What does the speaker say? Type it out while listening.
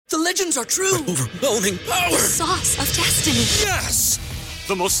The legends are true. Overwhelming power! Sauce of destiny. Yes!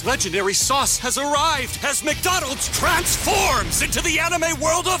 The most legendary sauce has arrived as McDonald's transforms into the anime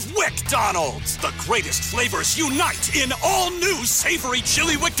world of WickDonald's. The greatest flavors unite in all new savory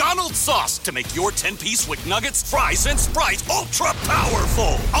chili McDonald's sauce to make your 10-piece Wick Nuggets, fries, and Sprite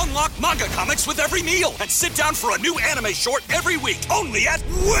ultra-powerful. Unlock manga comics with every meal and sit down for a new anime short every week only at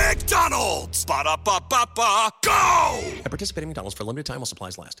WickDonald's. Ba-da-ba-ba-ba, go! At participating McDonald's for a limited time while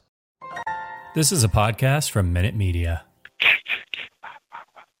supplies last. This is a podcast from Minute Media.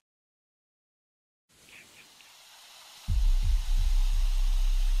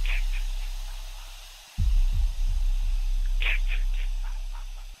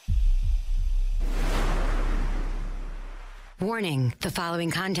 Warning, the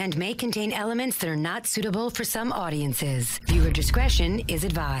following content may contain elements that are not suitable for some audiences. Viewer discretion is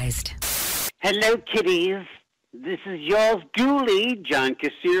advised. Hello, kiddies. This is yours duly, John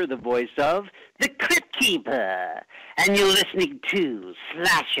Kassir, the voice of The Crypt Keeper. And you're listening to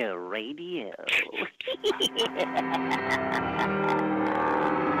Slasher Radio.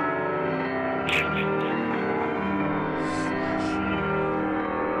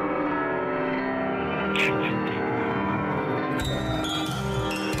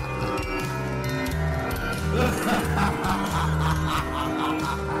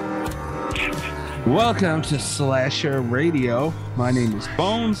 Welcome to Slasher Radio. My name is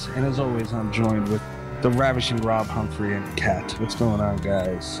Bones, and as always, I'm joined with the ravishing Rob Humphrey and Kat. What's going on,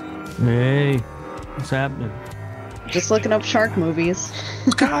 guys? Hey, what's happening? Just looking up shark movies.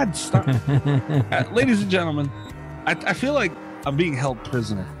 God, stop. Ladies and gentlemen, I feel like I'm being held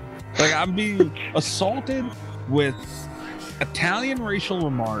prisoner. Like I'm being assaulted with Italian racial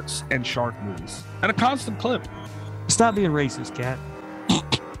remarks and shark movies. And a constant clip. Stop being racist, Kat.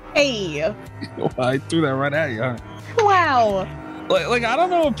 Hey. I threw that right at you. Huh? Wow. Like I don't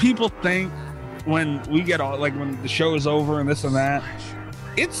know what people think when we get all like when the show is over and this and that.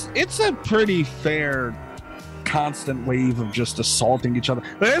 It's a pretty fair constant wave of just assaulting each other.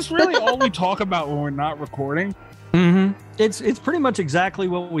 That's really all we talk about when we're not recording. Mm-hmm. It's pretty much exactly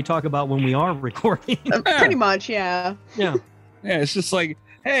what we talk about when we are recording. Pretty much, yeah. Yeah. Yeah, it's just like,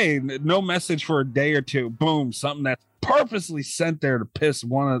 hey, no message for a day or two. Boom, something that's purposely sent there to piss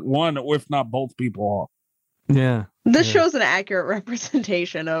one, if not both people off. Yeah. This shows an accurate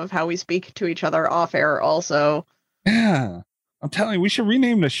representation of how we speak to each other off air also. Yeah. I'm telling you, we should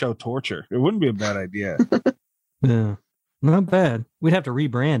rename the show Torture. It wouldn't be a bad idea. Yeah. Not bad. We'd have to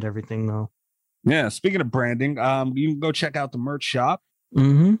rebrand everything, though. Yeah. Speaking of branding, you can go check out the merch shop.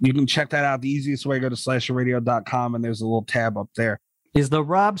 Mm-hmm. You can check that out. The easiest way, go to slasherradio.com, and there's a little tab up there. Is the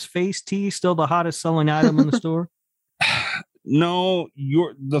Rob's Face tee still the hottest selling item in the store? No,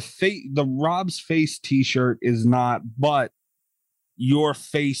 the Rob's Face t-shirt is not, but your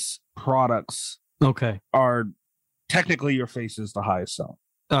face products are technically your face is the highest selling.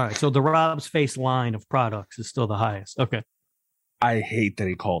 All right, so the Rob's Face line of products is still the highest. Okay. I hate that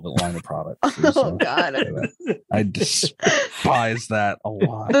he called it line of products. Oh, God. I despise that a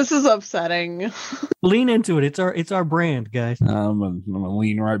lot. This is upsetting. Lean into it. It's our brand, guys. I'm gonna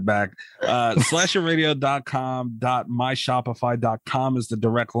lean right back. Slasherradio.com.myshopify.com is the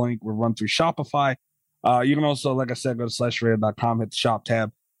direct link. We'll run through Shopify. You can also, like I said, go to slasherradio.com, hit the shop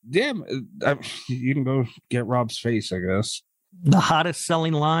tab. Damn, you can go get Rob's Face, I guess. The hottest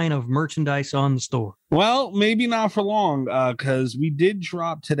selling line of merchandise on the store. Well, maybe not for long, because we did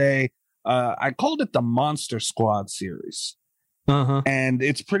drop today. I called it the Monster Squad series. Uh-huh. And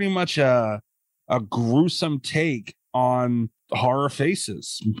it's pretty much a gruesome take on horror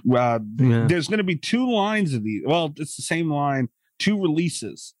faces. There's going to be two lines of these. Well, it's the same line, two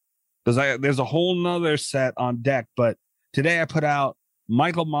releases. Because there's a whole nother set on deck. But today I put out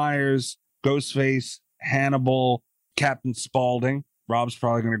Michael Myers, Ghostface, Hannibal, Captain Spaulding. Rob's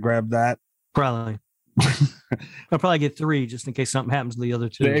probably going to grab that. Probably. I'll probably get 3 just in case something happens to the other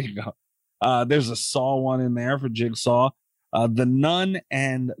 2. There you go. There's a Saw one in there for Jigsaw. The Nun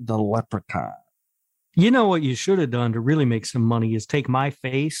and the Leprechaun. You know what you should have done to really make some money is take my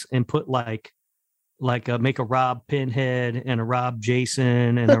face and put make a Rob Pinhead and a Rob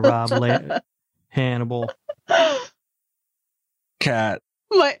Jason and a Rob Hannibal. Cat.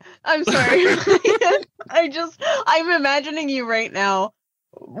 I'm sorry. I'm imagining you right now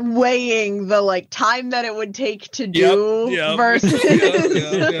weighing the time that it would take to do versus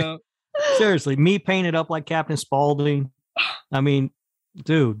Yep. Seriously, me painted up like Captain Spaulding. I mean,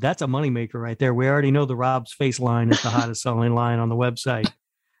 dude, that's a moneymaker right there. We already know the Rob's Face line is the hottest selling line on the website,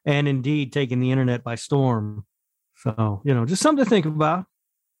 and indeed taking the internet by storm. So, just something to think about.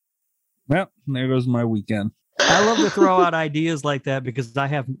 Well, there goes my weekend. I love to throw out ideas like that because I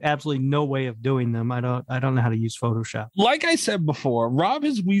have absolutely no way of doing them. I don't know how to use Photoshop. Like I said before, Rob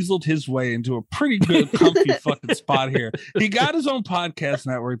has weaseled his way into a pretty good, comfy fucking spot here. He got his own podcast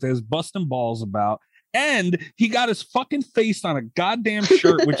network that he's busting balls about, and he got his fucking face on a goddamn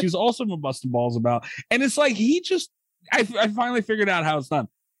shirt, which he's also been busting balls about. And it's like I finally figured out how it's done.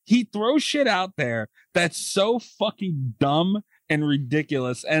 He throws shit out there that's so fucking dumb and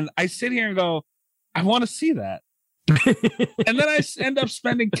ridiculous, and I sit here and go, I want to see that. And then I end up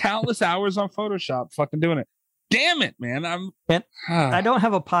spending countless hours on Photoshop fucking doing it. Damn it, man. I don't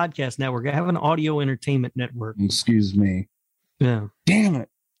have a podcast network. I have an audio entertainment network. Excuse me. Yeah. Damn it.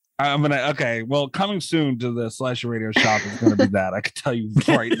 Okay. Well, coming soon to the Slasher Radio shop is going to be that. I can tell you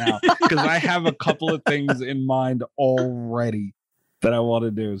right now, because I have a couple of things in mind already that I want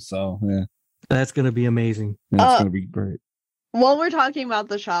to do. So, yeah. That's going to be amazing. That's going to be great. While we're talking about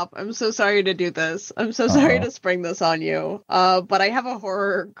the shop, I'm so sorry to do this. I'm so sorry to spring this on you. But I have a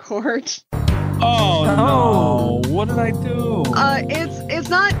horror court. Oh no! What did I do? It's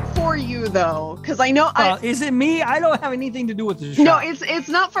not for you though, because I know. Is it me? I don't have anything to do with the shop. No, it's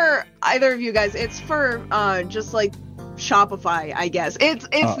not for either of you guys. It's for just like Shopify, I guess. It's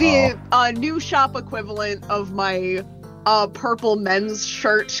the new shop equivalent of my purple men's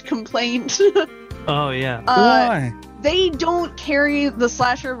shirt complaint. Oh yeah. Why? They don't carry the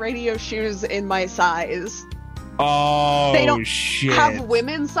Slasher Radio shoes in my size. Oh, they don't shit. have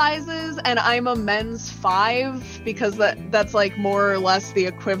women's sizes, and I'm a men's 5 because that's like more or less the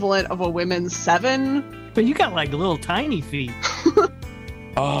equivalent of a women's 7. But you got like little tiny feet.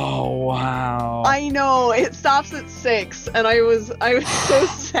 Oh wow. I know, it stops at 6, and I was so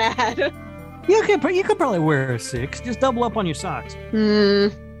sad. You could probably wear a 6. Just double up on your socks.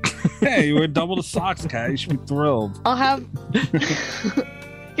 Hey, you wear double the socks, Kat. You should be thrilled. I'll have.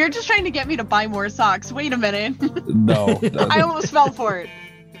 You're just trying to get me to buy more socks. Wait a minute. No. I almost fell for it.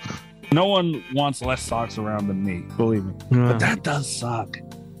 No one wants less socks around than me, believe me. But that does suck.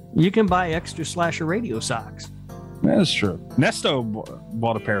 You can buy extra Slasher Radio socks. That's true. Nesto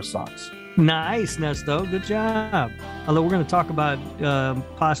bought a pair of socks. Nice, Nesto. Good job. Although we're going to talk about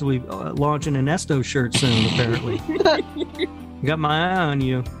possibly launching a Nesto shirt soon, apparently. Got my eye on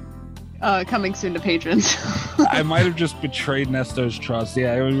you. Coming soon to patrons. I might have just betrayed Nesto's trust.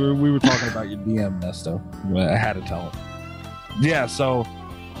 Yeah, we were talking about your DM, Nesto. I had to tell him. Yeah, so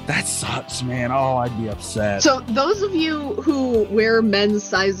that sucks, man. Oh, I'd be upset. So those of you who wear men's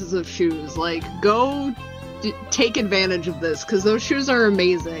sizes of shoes, like, go take advantage of this, because those shoes are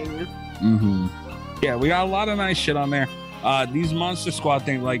amazing. Mm-hmm. Yeah, we got a lot of nice shit on there. These Monster Squad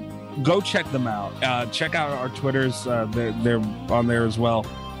things, like, go check them out. Check out our Twitters. They're on there as well.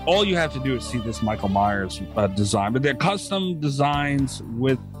 All you have to do is see this Michael Myers design, but they're custom designs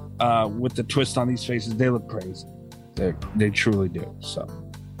with the twist on these faces. They look crazy. They truly do. So,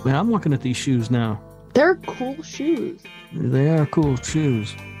 man, I'm looking at these shoes now. They're cool shoes. They are cool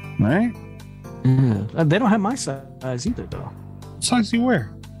shoes, right? Yeah. They don't have my size either, though. What size do you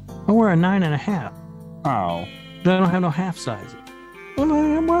wear? I wear a 9.5. Oh, they don't have no half size. Why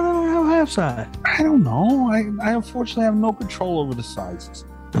don't I have half size? I don't know. I unfortunately have no control over the sizes.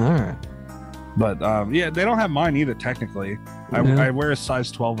 All right. But yeah, they don't have mine either, technically. I wear a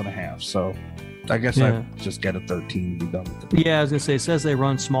size 12.5, so I guess I just get a 13 to be done with it. Yeah, I was going to say, it says they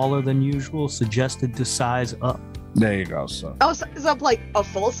run smaller than usual, suggested to size up. There you go. So. Oh, size up like a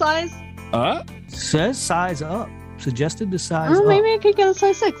full size? Says size up. Suggested to size up. Maybe I could get a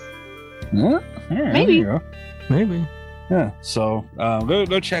size 6. Yeah, maybe. Maybe. Yeah, so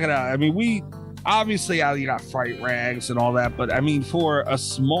go check it out. I mean, we obviously you got Fright Rags and all that, but I mean, for a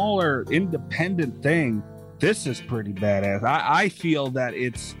smaller independent thing, this is pretty badass. I feel that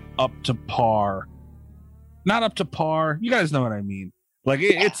it's up to par. Not up to par. You guys know what I mean. Like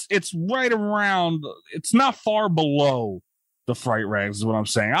it's right around. It's not far below the Fright Rags, is what I'm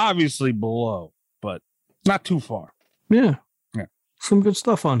saying. Obviously below, but not too far. Yeah. Some good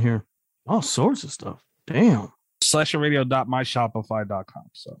stuff on here. All sorts of stuff. Damn. SlasherRadio.myshopify.com.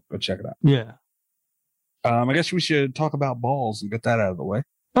 So go check it out. Yeah. I guess we should talk about balls and get that out of the way.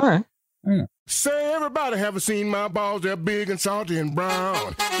 All right. Yeah. Say, everybody haven't seen my balls. They're big and salty and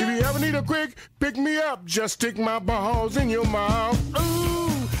brown. If you ever need a quick pick me up, just stick my balls in your mouth.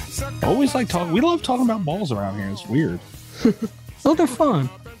 Ooh, always like talking. We love talking about balls around here. It's weird. Oh, they're fun.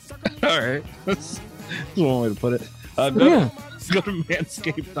 All right. That's one way to put it. Go to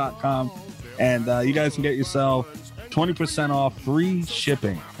manscaped.com and you guys can get yourself 20% off free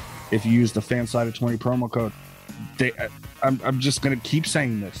shipping if you use the FanSided20 promo code. I'm just going to keep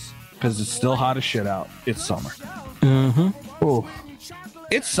saying this because it's still hot as shit out. It's summer. Mm-hmm. Oh,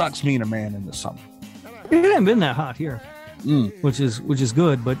 it sucks being a man in the summer. It hasn't been that hot here, which is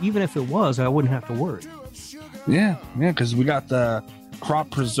good. But even if it was, I wouldn't have to worry. Yeah, because we got the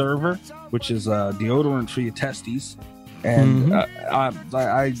Crop Preserver, which is deodorant for your testes. And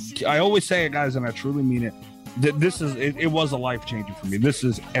I always say it, guys, and I truly mean it. It was a life changer for me. This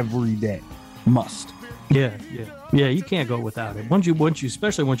is every day must. Yeah. You can't go without it. Once you,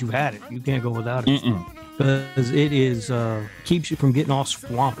 especially once you've had it, you can't go without it because it is keeps you from getting all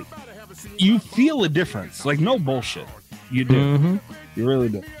swampy. You feel a difference, like no bullshit. You do. You really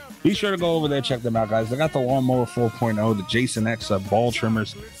do. Be sure to go over there, check them out, guys. They got the Lawnmower 4.0, the Jason X ball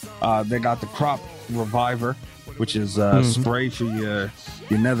trimmers. They got the Crop Reviver, which is spray for your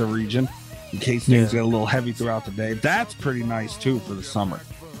nether region in case things get a little heavy throughout the day. That's pretty nice too for the summer,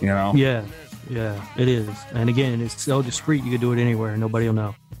 you know? Yeah, it is. And again, it's so discreet you can do it anywhere. Nobody will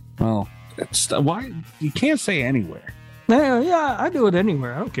know. Well, why you can't say anywhere? Yeah, I do it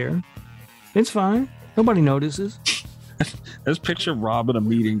anywhere. I don't care. It's fine. Nobody notices. Just picture Rob at a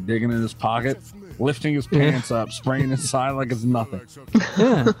meeting, digging in his pocket, lifting his pants up, spraying inside like it's nothing.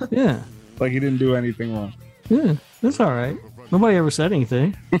 Yeah. Like he didn't do anything wrong. Yeah, that's all right. Nobody ever said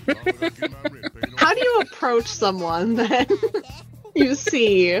anything. How do you approach someone that you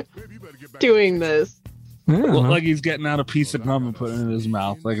see doing this? Well, like he's getting out a piece of gum and putting it in his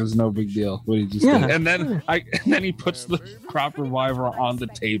mouth, like it's no big deal. What he just did. And then he puts the Crop Reviver on the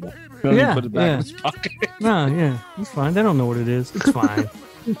table. Then he put it back in his pocket. No, it's fine. They don't know what it is. It's fine.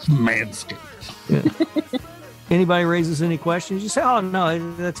 It's Manscaped. Yeah. Anybody raises any questions, you say, "Oh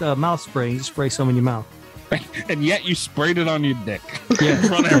no, that's a mouth spray. You just spray some in your mouth." And yet you sprayed it on your dick in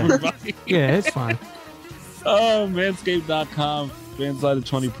front of everybody. Yeah, it's fine. Oh, manscaped.com. Fansided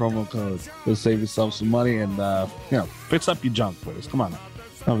 20 promo code. You'll save yourself some money and, fix up your junk, please. Come on now.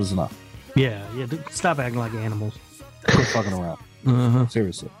 That was enough. Yeah. Stop acting like animals. Quit fucking around.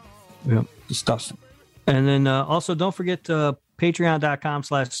 Seriously. Yep. Disgusting. And then also don't forget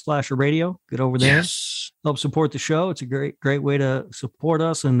patreon.com/slasher radio. Get over there. Yes. Help support the show. It's a great way to support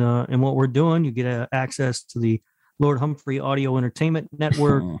us and what we're doing. You get access to the Lord Humphrey Audio Entertainment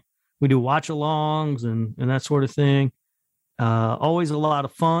Network. We do watch-alongs and that sort of thing. Always a lot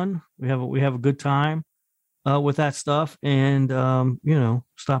of fun. We have a good time with that stuff. And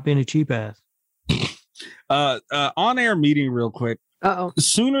stop being a cheap ass. On-air meeting real quick.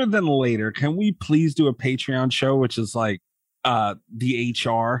 Sooner than later, can we please do a Patreon show, which is like the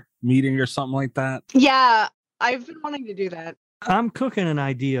HR meeting or something like that? Yeah, I've been wanting to do that. I'm cooking an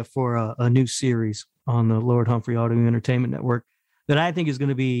idea for a new series on the Lord Humphrey Audio Entertainment Network that I think it's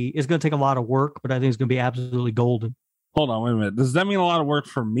going to take a lot of work, but I think it's going to be absolutely golden. Hold on, wait a minute. Does that mean a lot of work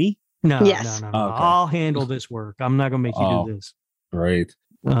for me? No, yes. No. Okay. I'll handle this work. I'm not going to make you do this. Great.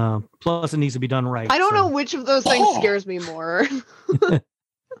 Plus, it needs to be done right. I don't know which of those things scares me more.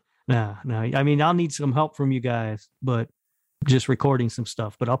 No. I mean, I'll need some help from you guys, but just recording some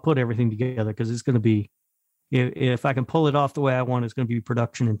stuff. But I'll put everything together because it's going to be, if I can pull it off the way I want, it's going to be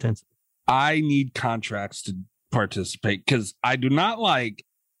production intensive. I need contracts to participate because I do not like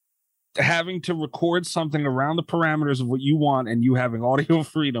having to record something around the parameters of what you want and you having audio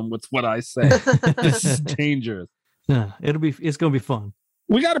freedom with what I say. This is dangerous. Yeah, it's going to be fun.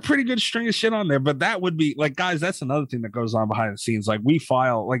 We got a pretty good string of shit on there, but that would be like, guys, that's another thing that goes on behind the scenes. Like we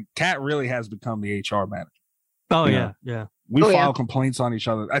file, like Kat really has become the HR manager. Oh, yeah. Yeah. We file complaints on each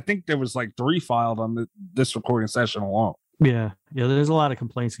other. I think there was like 3 filed on this recording session alone. Yeah. There's a lot of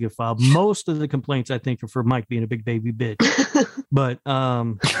complaints to get filed. Most of the complaints, I think, are for Mike being a big baby bitch. But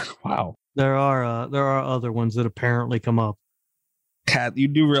wow, there are other ones that apparently come up. Kat, you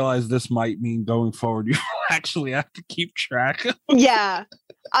do realize this might mean going forward you actually have to keep track of. Yeah.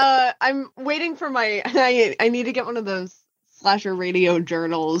 I'm waiting for I need to get one of those Slasher Radio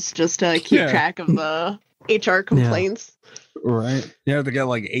journals just to keep track of the HR complaints. Right. You have to get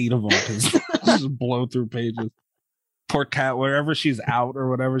like 8 of them because just blow through pages. Poor Kat, wherever she's out or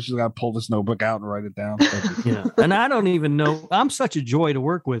whatever, she's got to pull this notebook out and write it down. Yeah. And I don't even know. I'm such a joy to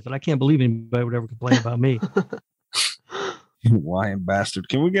work with, and I can't believe anybody would ever complain about me. You lying bastard.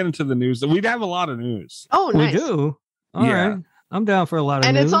 Can we get into the news? We'd have a lot of news. Oh, nice. We do. All right. I'm down for a lot of news.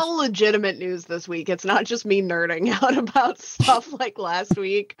 And it's all legitimate news this week. It's not just me nerding out about stuff like last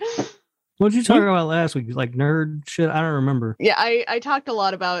week. What did you talk about last week? Like nerd shit? I don't remember. Yeah, I talked a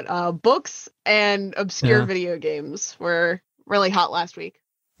lot about books and obscure video games were really hot last week.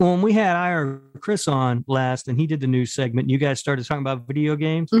 Well, when we had Chris on last and he did the news segment, you guys started talking about video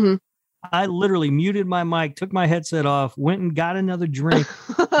games. Mm-hmm. I literally muted my mic, took my headset off, went and got another drink,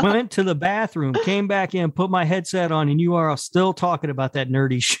 went to the bathroom, came back in, put my headset on, and you are still talking about that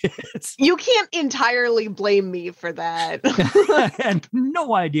nerdy shit. You can't entirely blame me for that. I had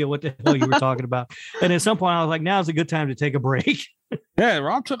no idea what the hell you were talking about. And at some point, I was like, now's a good time to take a break. Yeah,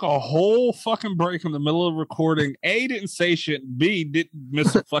 Rob took a whole fucking break in the middle of recording. A, didn't say shit. B, didn't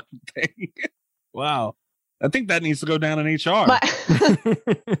miss a fucking thing. Wow. I think that needs to go down in HR.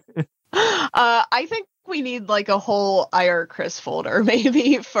 I think we need like a whole IR Chris folder,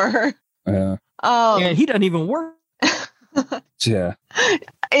 maybe for. Yeah. Yeah, he doesn't even work. Yeah.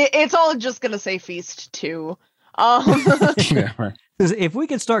 It's all just gonna say feast too. Yeah, right. If we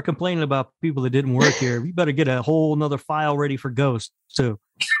could start complaining about people that didn't work here, we better get a whole nother file ready for ghosts too.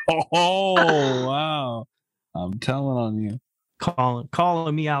 Oh wow! I'm telling on you.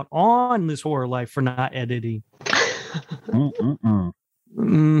 Calling me out on this horror life for not editing. Mm-hmm.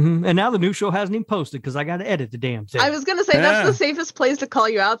 And now the new show hasn't even posted because I got to edit the damn thing. I was gonna say that's the safest place to call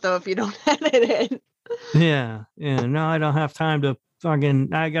you out though if you don't edit it. Yeah. No, I don't have time to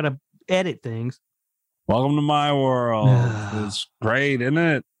fucking. I gotta edit things. Welcome to my world. It's great, isn't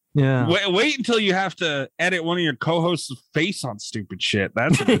it? Yeah. Wait until you have to edit one of your co-hosts' face on stupid shit.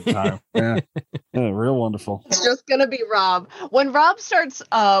 That's a good time. Yeah, real wonderful. It's just gonna be Rob. When Rob starts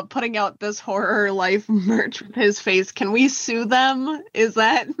putting out this horror life merch with his face, can we sue them? Is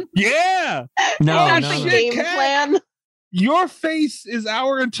that yeah? No, is that the game plan? Your face is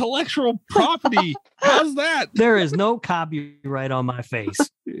our intellectual property. How's that? There is no copyright on my face.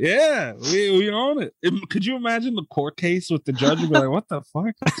 Yeah, we own it. Could you imagine the court case with the judge and be like, what the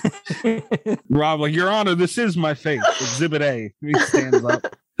fuck? Rob, like, Your Honor, this is my face. Exhibit A. He stands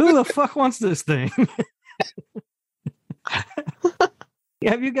up. Who the fuck wants this thing?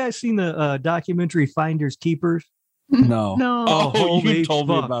 Have you guys seen the documentary Finders Keepers? No. Oh, you told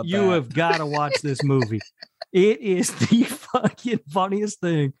me about that. You have got to watch this movie. It is the fucking funniest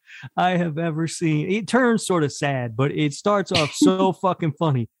thing I have ever seen. It turns sort of sad, but it starts off so fucking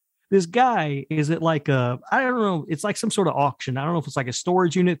funny. This guy is at like I don't know, it's like some sort of auction. I don't know if it's like a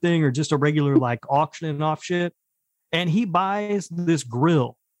storage unit thing or just a regular like auctioning off shit. And he buys this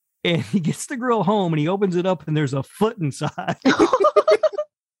grill and he gets the grill home and he opens it up and there's a foot inside.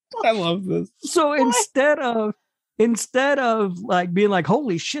 I love this. So instead of like being like,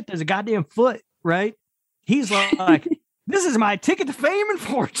 holy shit, there's a goddamn foot, right? He's like, this is my ticket to fame and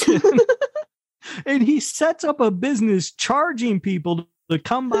fortune. And he sets up a business charging people to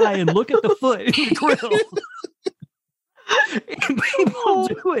come by and look at the foot in the grill. And people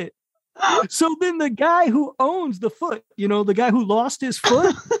do it. So then the guy who owns the foot, the guy who lost his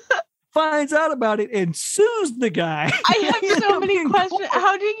foot, finds out about it and sues the guy. I have so many questions.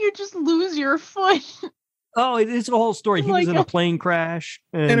 How did you just lose your foot? Oh, it's a whole story. He was in a plane crash.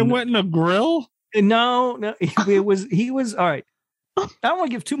 And it went in a grill? No, he was all right. I don't want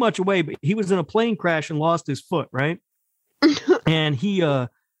to give too much away, but he was in a plane crash and lost his foot, right? And he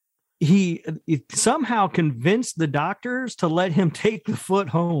somehow convinced the doctors to let him take the foot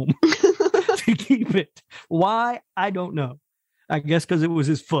home to keep it. Why? I don't know. I guess because it was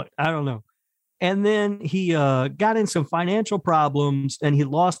his foot. I don't know. And then he got in some financial problems and he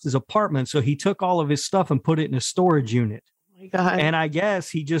lost his apartment. So he took all of his stuff and put it in a storage unit. God. And I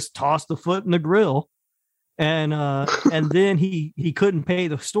guess he just tossed the foot in the grill, and then he couldn't pay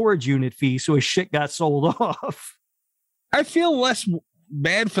the storage unit fee, so his shit got sold off. I feel less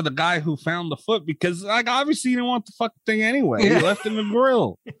bad for the guy who found the foot because, like, obviously he didn't want the fucking thing anyway. Yeah. He left it in the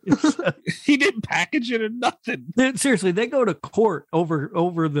grill. He didn't package it or nothing. Seriously, they go to court over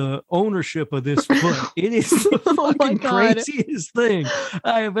the ownership of this foot. It is the fucking craziest thing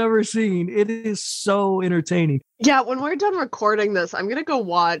I have ever seen. It is so entertaining. Yeah, when we're done recording this, I'm gonna go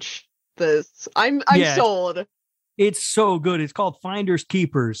watch this. I'm sold. It's so good. It's called Finders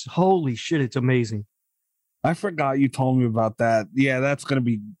Keepers. Holy shit, it's amazing. I forgot you told me about that. Yeah, that's going to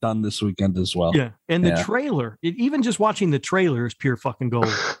be done this weekend as well. Yeah, and the trailer, even just watching the trailer is pure fucking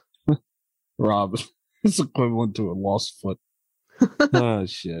gold. Rob, it's equivalent to a lost foot. Oh,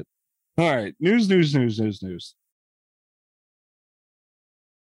 shit. All right, news.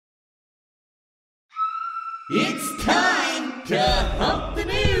 It's time to hump the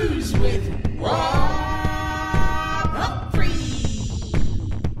news with Rob Humphrey.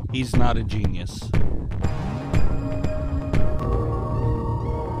 He's not a genius.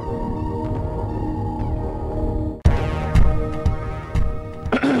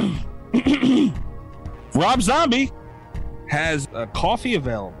 Rob Zombie has a coffee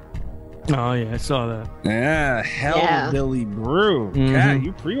available. Oh, yeah, I saw that. Yeah, Hellbilly Brew. Mm-hmm. Kat,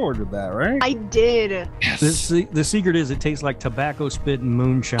 you pre-ordered that, right? I did. Yes. The secret is it tastes like tobacco spit and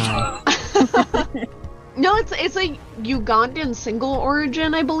moonshine. No, it's a Ugandan single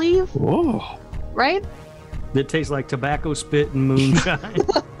origin, I believe. Whoa. Right? That tastes like tobacco spit and moonshine.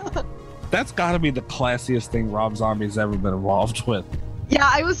 That's got to be the classiest thing Rob Zombie's ever been involved with. Yeah,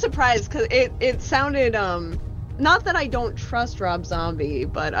 I was surprised because it sounded not that I don't trust Rob Zombie,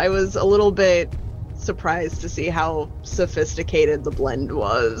 but I was a little bit surprised to see how sophisticated the blend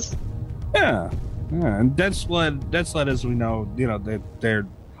was. Yeah, and Dead Sled, as we know, they're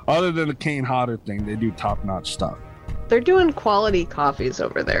other than the Kane Hodder thing, they do top-notch stuff. They're doing quality coffees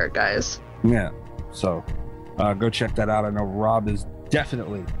over there, guys. Yeah, so go check that out. I know Rob is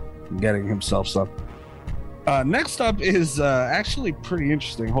definitely getting himself some. Next up is actually pretty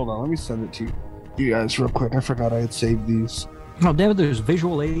interesting. Hold on, let me send it to you guys real quick. I forgot I had saved these. Oh, damn it, there's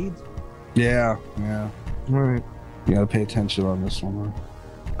visual aids? Yeah. All right. You gotta pay attention on this one.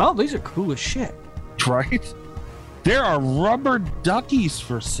 Oh, these are cool as shit. Right? There are rubber duckies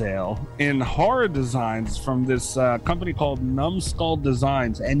for sale in horror designs from this company called Numbskull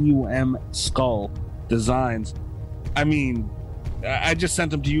Designs, N-U-M Skull Designs. I mean, I just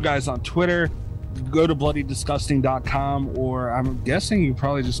sent them to you guys on Twitter. Go to bloodydisgusting.com, or I'm guessing you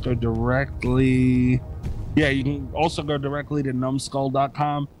probably just go directly. Yeah, you can also go directly to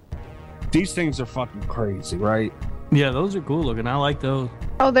numbskull.com. These things are fucking crazy, right? Yeah, those are cool looking. I like those.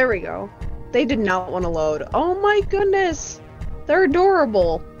 Oh, there we go. They did not want to load. Oh my goodness. They're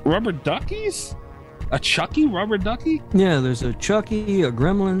adorable. Rubber duckies? A Chucky rubber ducky? Yeah, there's a Chucky, a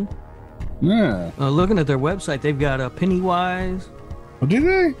Gremlin. Yeah. Looking at their website, they've got a Pennywise. Oh, do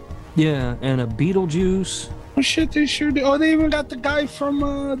they? Yeah, and a Beetlejuice. Oh shit, they sure do. Oh, they even got the guy from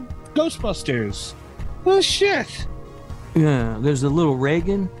Ghostbusters. Oh shit. Yeah, there's a little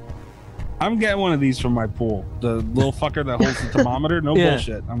Reagan. I'm getting one of these from my pool. The little fucker that holds the thermometer. No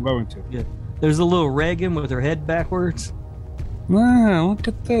bullshit. I'm going to. Yeah. There's a little Reagan with her head backwards. Wow, look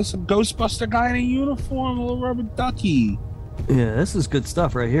at this. A Ghostbuster guy in a uniform, a little rubber ducky. Yeah, this is good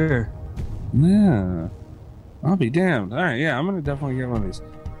stuff right here. Yeah. I'll be damned. All right, yeah, I'm going to definitely get one of these.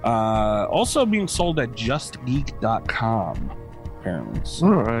 Also being sold at justgeek.com, apparently. So,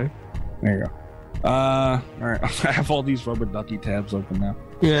 all right. There you go. All right. I have all these rubber ducky tabs open now.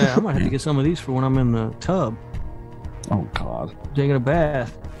 Yeah, I might have to get some of these for when I'm in the tub. Oh, God. Taking a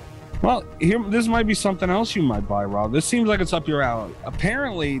bath. Well, this might be something else you might buy, Rob. This seems like it's up your alley.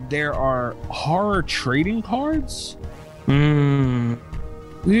 Apparently, there are horror trading cards. You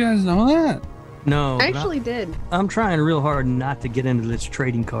guys know that? No. I actually did. I'm trying real hard not to get into this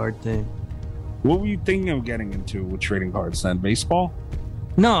trading card thing. What were you thinking of getting into with trading cards then? Baseball?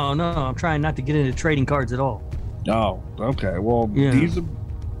 No. I'm trying not to get into trading cards at all. Oh, okay. Well, these are...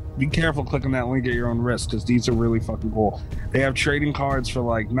 Be careful clicking that link at your own risk, because these are really fucking cool. They have trading cards for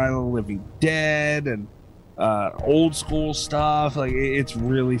like Night of the Living Dead and old school stuff. Like it's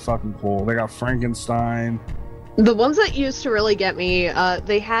really fucking cool. They got Frankenstein. The ones that used to really get me,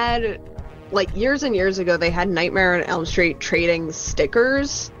 they had like years and years ago. They had Nightmare on Elm Street trading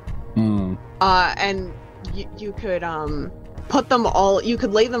stickers, and you could put them all. You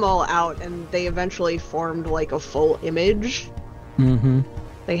could lay them all out, and they eventually formed like a full image. Mm-hmm.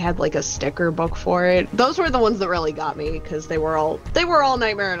 They had like a sticker book for it. Those were the ones that really got me because they were all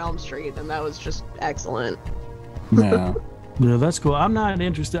Nightmare on Elm Street, and that was just excellent. Yeah, yeah, that's cool. I'm not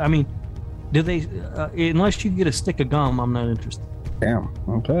interested. I mean, do they? Unless you get a stick of gum, I'm not interested. Damn.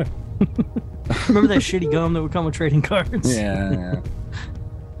 Okay. Remember that shitty gum that would come with trading cards? Yeah.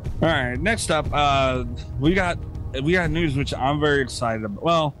 All right. Next up, we got news which I'm very excited about.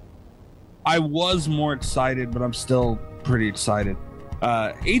 Well, I was more excited, but I'm still pretty excited.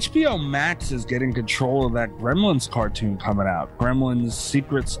 HBO Max is getting control of that Gremlins cartoon coming out. Gremlins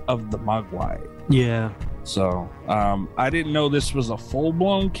Secrets of the Mogwai. Yeah. So, I didn't know this was a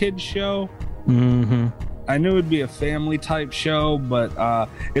full-blown kids show. Mm-hmm. I knew it'd be a family type show, but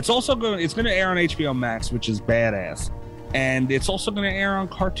it's going to air on HBO Max, which is badass. And it's also going to air on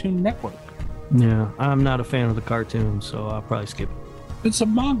Cartoon Network. Yeah, I'm not a fan of the cartoon, so I'll probably skip it. It's a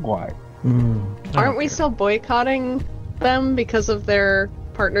Mogwai. Aren't we still boycotting them because of their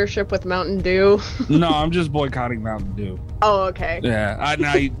partnership with Mountain Dew? No, I'm just boycotting Mountain Dew. Oh, okay. Yeah,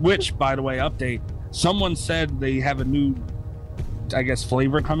 which, by the way, update. Someone said they have a new, I guess,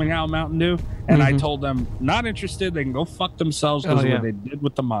 flavor coming out, Mountain Dew, and I told them not interested. They can go fuck themselves because of what they did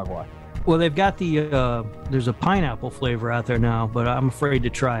with the Mogwai. Well, they've got there's a pineapple flavor out there now, but I'm afraid to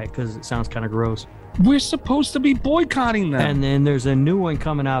try it because it sounds kind of gross. We're supposed to be boycotting them. And then there's a new one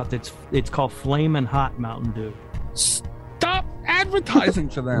coming out it's called Flamin' Hot Mountain Dew. Stop advertising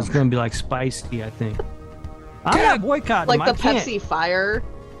for them. It's going to be like spicy, I think. I'm not boycotting like them. the Pepsi Fire.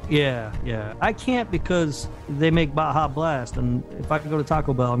 Yeah. I can't because they make Baja Blast, and if I could go to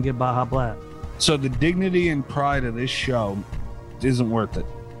Taco Bell and get Baja Blast. So the dignity and pride of this show isn't worth it.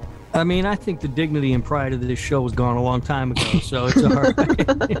 I mean, I think the dignity and pride of this show was gone a long time ago, so it's all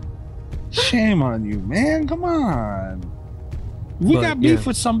right. Shame on you, man. Come on. We got beef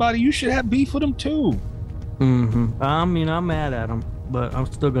with somebody. You should have beef with them too. Mm-hmm. I mean, I'm mad at them, but I'm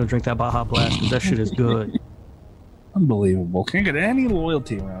still going to drink that Baja Blast because that shit is good. Unbelievable. Can't get any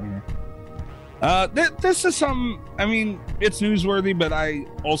loyalty around here. This is some, I mean, it's newsworthy, but I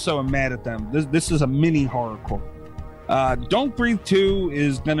also am mad at them. This is a mini horrorcore. Don't Breathe 2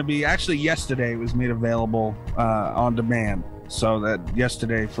 is going to be, actually yesterday it was made available on demand. So that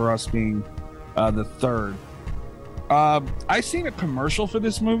yesterday for us being the 3rd. I seen a commercial for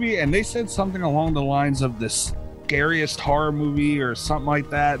this movie and they said something along the lines of the scariest horror movie or something like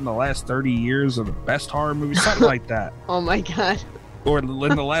that in the last 30 years, or the best horror movie, something like that. Oh my God. Or in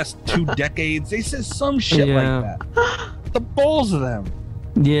the last 2 decades. They said some shit like that. The balls of them.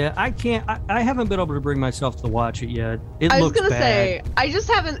 Yeah, I can't. I haven't been able to bring myself to watch it yet. I was gonna say, I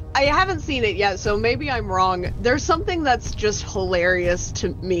haven't seen it yet, so maybe I'm wrong. There's something that's just hilarious to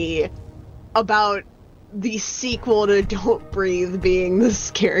me about the sequel to Don't Breathe being the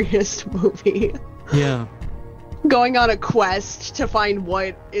scariest movie. Yeah. Going on a quest to find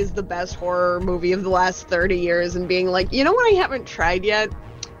what is the best horror movie of the last 30 years and being like, you know what I haven't tried yet?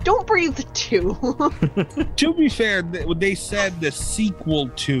 Don't Breathe 2. To be fair, they said the sequel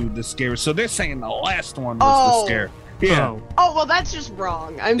to the scare, so they're saying the last one was the scare. Yeah. Oh, well, that's just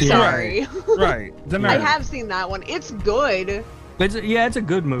wrong. I'm sorry. Right. I have seen that one. It's good. It's a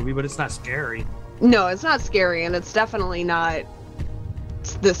good movie, but it's not scary. No, it's not scary, and it's definitely not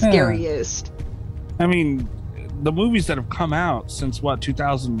the scariest. I mean, the movies that have come out since,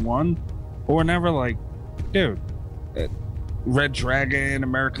 2001 or never, like, dude, Red Dragon,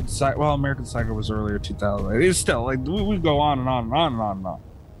 American Psycho. Well, American Psycho was earlier 2000. It's still, like, we go on and on and on and on and on.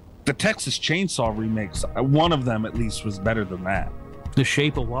 The Texas Chainsaw remakes, one of them at least was better than that. The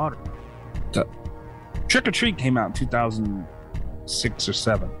Shape of Water. Trick or Treat came out in 2006 or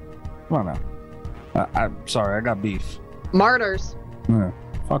 7. Come on now. I'm sorry, I got beef. Martyrs. Yeah,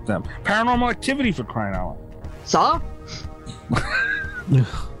 fuck them. Paranormal Activity, for crying out loud. Saw?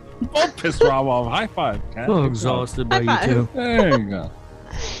 Both pissed Rob off. High five, Kat. So exhausted by you two. There you go.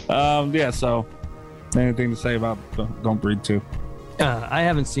 Yeah, so anything to say about Don't Breathe 2? I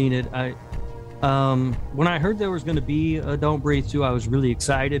haven't seen it. When I heard there was going to be a Don't Breathe 2, I was really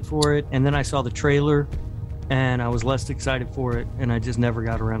excited for it. And then I saw the trailer and I was less excited for it. And I just never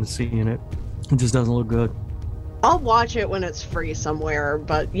got around to seeing it. It just doesn't look good. I'll watch it when it's free somewhere.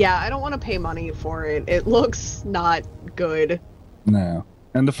 But yeah, I don't want to pay money for it. It looks not good. No.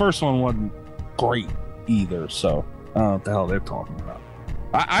 And the first one wasn't great either. So I don't know what the hell they're talking about.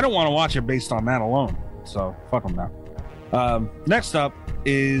 I don't want to watch it based on that alone. So fuck them now. Next up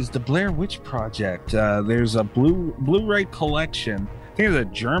is the Blair Witch Project. There's a Blu-ray collection. I think it's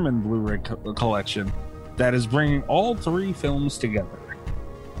a German Blu-ray collection that is bringing all 3 films together.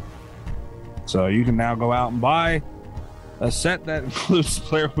 So you can now go out and buy a set that includes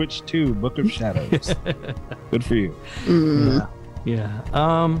Blair Witch 2, Book of Shadows. Good for you. Yeah.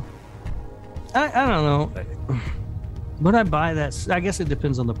 I don't know. Would I buy that? I guess it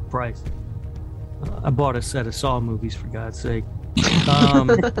depends on the price. I bought a set of Saw movies, for God's sake.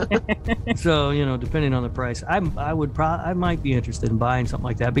 So, depending on the price, I might be interested in buying something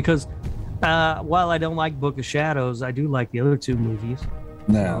like that because while I don't like Book of Shadows, I do like the other 2 movies.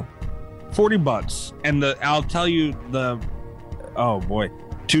 No. $40. And I'll tell you oh boy,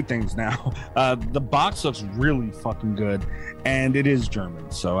 2 things now. The box looks really fucking good and it is German,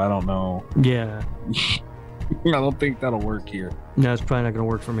 so I don't know. Yeah. I don't think that'll work here. No, it's probably not going to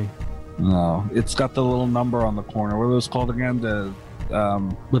work for me. No, it's got the little number on the corner. What are those called again?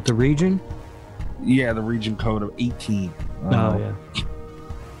 With the region? Yeah, the region code of 18. Yeah.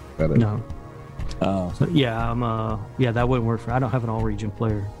 No. So, yeah, that wouldn't work for me. I don't have an all-region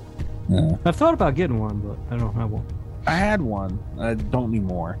player. Yeah. I've thought about getting one, but I don't have one. I had one. I don't need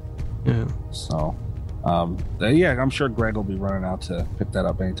more. Yeah. So, yeah, I'm sure Greg will be running out to pick that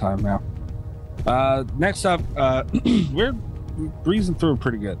up anytime now. Next up, we're breezing through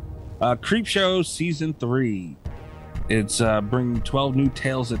pretty good. Creepshow Season 3. It's bringing 12 new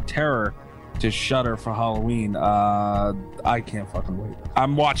tales of terror to Shudder for Halloween. I can't fucking wait.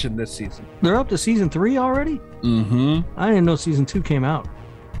 I'm watching this season. They're up to Season 3 already? Mm-hmm. I didn't know Season 2 came out.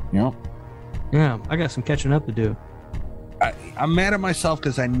 Yep. Yeah, I got some catching up to do. I'm mad at myself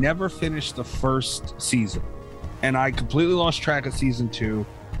because I never finished the first season. And I completely lost track of Season 2.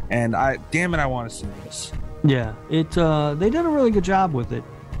 And I want to see this. Yeah, they did a really good job with it.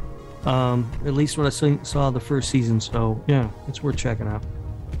 At least what I saw the first season. So yeah, it's worth checking out.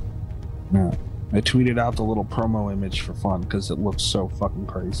 Yeah. I tweeted out the little promo image for fun because it looks so fucking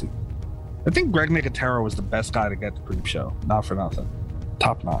crazy. I think Greg Nicotero was the best guy to get the Creep Show. Not for nothing.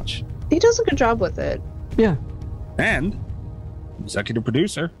 Top notch. He does a good job with it. Yeah. And executive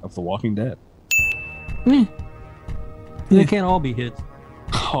producer of The Walking Dead. They can't all be hits.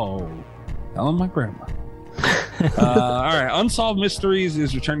 Oh, telling my grandma. All right. Unsolved Mysteries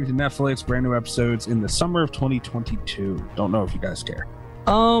is returning to Netflix. Brand new episodes in the summer of 2022. Don't know if you guys care.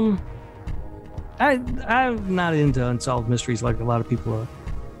 I'm not into Unsolved Mysteries like a lot of people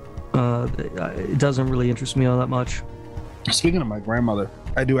are. It doesn't really interest me all that much. Speaking of my grandmother,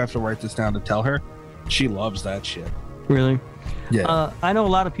 I do have to write this down to tell her. She loves that shit. Really? Yeah. I know a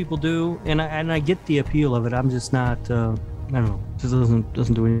lot of people do, and I get the appeal of it. I'm just not. I don't know. It just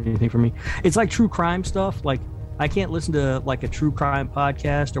doesn't do anything for me. It's like true crime stuff. Like I can't listen to like a true crime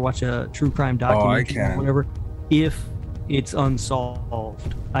podcast or watch a true crime documentary or whatever if it's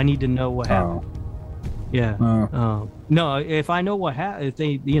unsolved. I need to know what happened. Yeah. No, if I know what happened,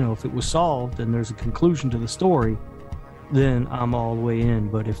 if it was solved and there's a conclusion to the story, then I'm all the way in.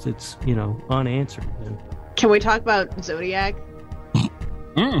 But if it's unanswered, then Can we talk about Zodiac?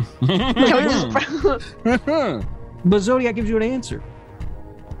 Can we just... But Zodiac gives you an answer.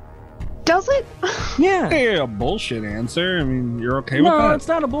 Does it? Yeah. Hey, a bullshit answer. I mean, you're okay with that? No, it's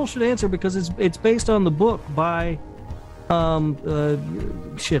not a bullshit answer because it's based on the book by I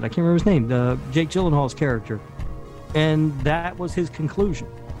can't remember his name. Jake Gyllenhaal's character, and that was his conclusion.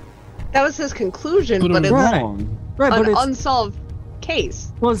 That was his conclusion, but it's wrong. Right, an but it's unsolved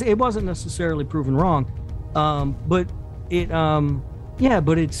case. Well, it wasn't necessarily proven wrong, but it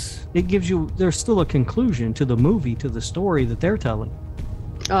but it gives you. There's still a conclusion to the movie, to the story that they're telling.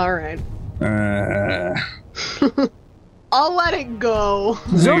 All right. I'll let it go.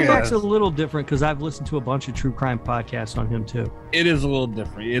 Zodiac's a little different because I've listened to a bunch of true crime podcasts on him too. It is a little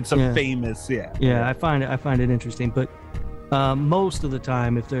different. It's a famous, Yeah, I find it interesting, but most of the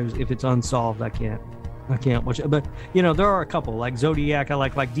time, if it's unsolved, I can't watch it. But there are a couple like Zodiac. I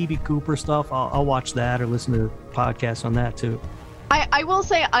like DB Cooper stuff. I'll watch that or listen to podcasts on that too. I will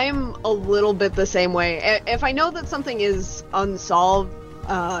say I'm a little bit the same way. If I know that something is unsolved,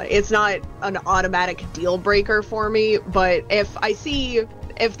 it's not an automatic deal breaker for me, but if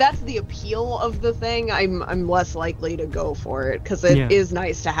that's the appeal of the thing, I'm less likely to go for it because it is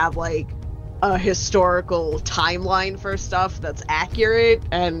nice to have like a historical timeline for stuff that's accurate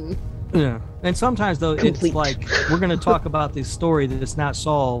and sometimes though complete. It's like we're going to talk about this story that's not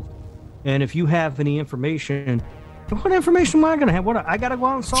solved, and if you have any information. What information am I going to have? What I got to go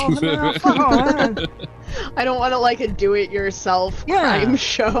out and solve it now? I don't want to like a do-it-yourself crime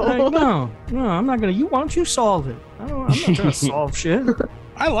show. No, I'm not going to. Why don't you solve it? I'm not going to solve shit.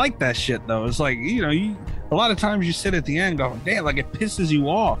 I like that shit though. It's like a lot of times you sit at the end going, damn, like it pisses you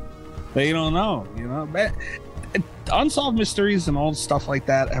off that you don't know. But unsolved mysteries and all stuff like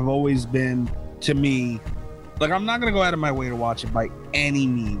that have always been to me like I'm not going to go out of my way to watch it by any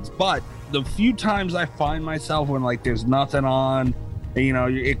means, but the few times I find myself when like there's nothing on,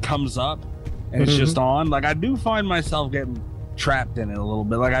 it comes up and it's just on, like I do find myself getting trapped in it a little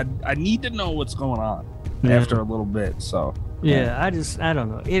bit. Like I need to know what's going on after a little bit. So I don't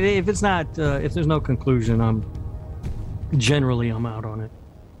know if it's not if there's no conclusion, I'm out on it.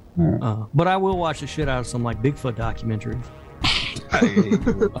 But I will watch the shit out of some like Bigfoot documentaries.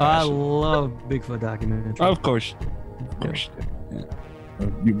 I love Bigfoot documentaries. Of course. Yeah.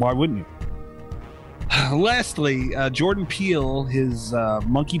 Why wouldn't you? Lastly, Jordan Peele, his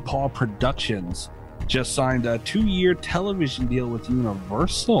Monkey Paw Productions, just signed a 2-year television deal with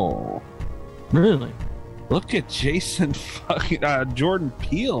Universal. Really? Look at Jason fucking Jordan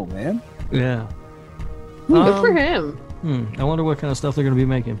Peele, man. Yeah. Good for him. I wonder what kind of stuff they're going to be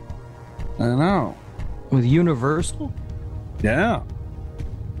making. I know. With Universal? Yeah.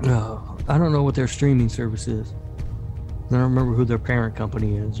 I don't know what their streaming service is. I don't remember who their parent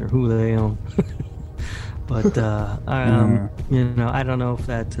company is or who they own. But I don't know if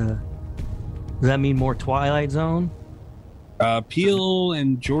that does that mean more Twilight Zone? Peele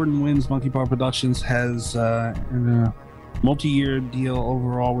and Jordan Wynn's Monkey Paw Productions has a multi-year deal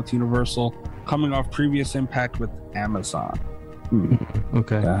overall with Universal, coming off previous impact with Amazon.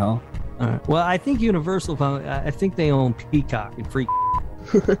 Okay. The hell? All right. Well, I think Universal. I think they own Peacock and Freak.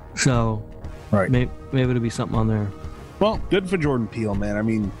 So, right. Maybe it'll be something on there. Well, good for Jordan Peele, man. I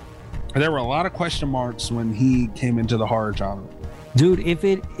mean, there were a lot of question marks when he came into the horror genre. Dude, if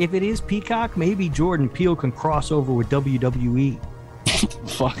it is Peacock, maybe Jordan Peele can cross over with WWE.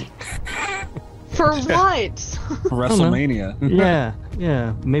 Fuck. For what? WrestleMania.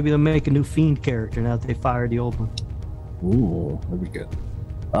 yeah. Maybe they'll make a new Fiend character now that they fired the old one. Ooh, that'd be good.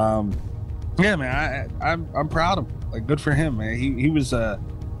 Yeah, man, I'm proud of him. Like, good for him, man. He was a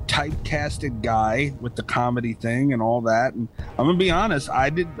typecasted guy with the comedy thing and all that. And I'm gonna be honest,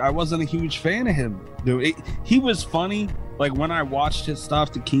 I wasn't a huge fan of him. Dude, he was funny. Like, when I watched his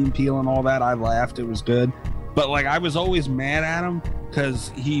stuff, the Key and Peele and all that, I laughed. It was good. But like, I was always mad at him because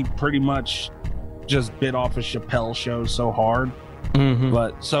he pretty much just bit off a Chappelle show so hard. Mm-hmm.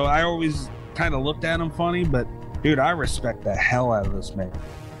 But so I always kind of looked at him funny. But dude, I respect the hell out of this man.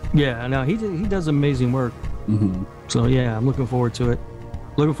 Yeah, no, he does amazing work. Mm-hmm. So yeah, I'm looking forward to it.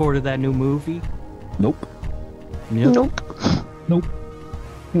 Looking forward to that new movie. Nope. Yep. Nope. I'm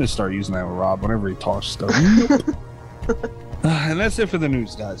gonna start using that with Rob whenever he talks stuff. Nope. And that's it for the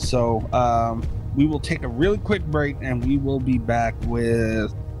news, guys. So we will take a really quick break, and we will be back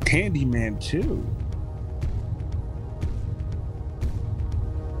with Candyman 2.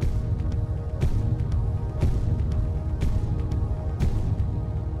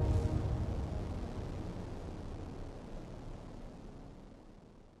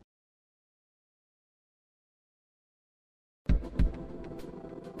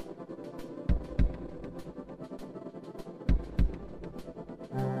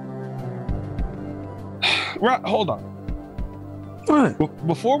 Right, hold on. What?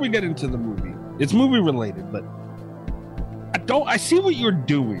 Before we get into the movie, it's movie related, but I see what you're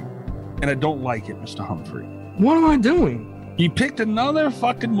doing, and I don't like it, Mr. Humphrey. What am I doing? You picked another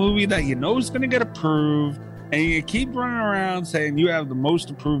fucking movie that you know is going to get approved, and you keep running around saying you have the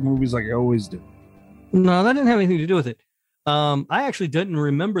most approved movies like you always do. No, that didn't have anything to do with it. I actually didn't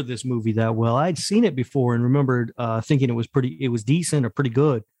remember this movie that well. I'd seen it before and remembered thinking it was decent or pretty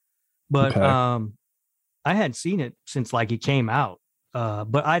good, but okay. I hadn't seen it since like it came out.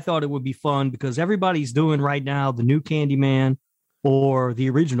 But I thought it would be fun because everybody's doing right now the new Candyman or the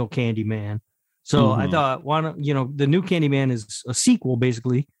original Candyman. So I thought, why not? The new Candyman is a sequel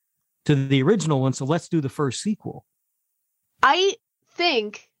basically to the original one. So let's do the first sequel. I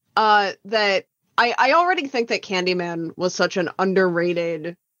think that I already think that Candyman was such an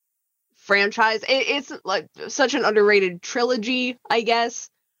underrated franchise. It's like such an underrated trilogy, I guess.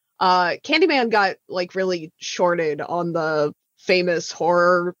 Candyman got like really shorted on the famous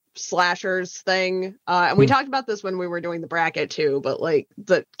horror slashers thing. And we talked about this when we were doing the bracket too, but like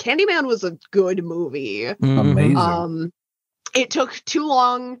the Candyman was a good movie. Amazing. It took too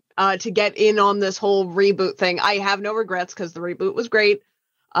long to get in on this whole reboot thing. I have no regrets because the reboot was great.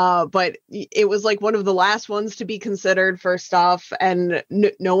 But it was like one of the last ones to be considered for stuff, and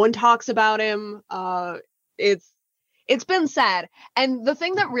no one talks about him. It's been sad. And the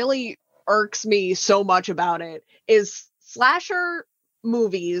thing that really irks me so much about it is slasher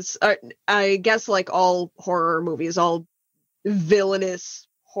movies, I guess like all horror movies, all villainous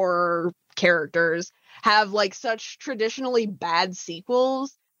horror characters have like such traditionally bad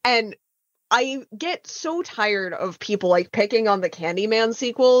sequels. And I get so tired of people like picking on the Candyman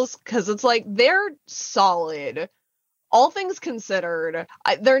sequels because it's like they're solid. All things considered,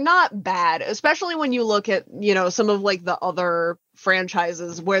 they're not bad, especially when you look at, some of like the other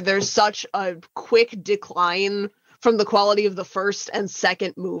franchises where there's such a quick decline from the quality of the first and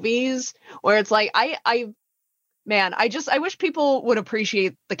second movies, where it's like, I wish people would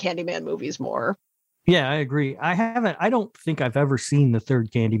appreciate the Candyman movies more. Yeah, I agree. I don't think I've ever seen the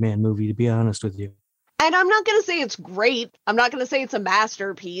third Candyman movie, to be honest with you. And I'm not going to say it's great. I'm not going to say it's a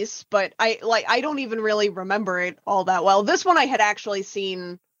masterpiece, but I don't even really remember it all that well. This one I had actually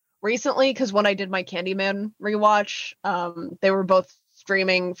seen recently because when I did my Candyman rewatch, they were both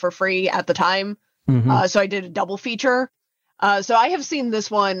streaming for free at the time. So I did a double feature. So I have seen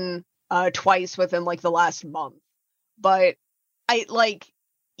this one twice within like the last month. But I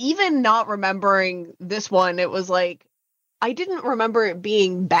even not remembering this one, it was like, I didn't remember it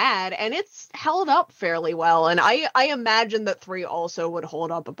being bad, and it's held up fairly well. And I imagine that 3 also would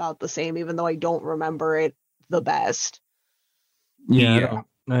hold up about the same, even though I don't remember it the best. Yeah.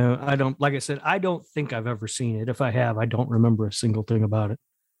 I don't, like I said, I don't think I've ever seen it. If I have, I don't remember a single thing about it.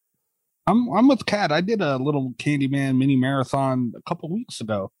 I'm with Kat. I did a little Candyman mini marathon a couple weeks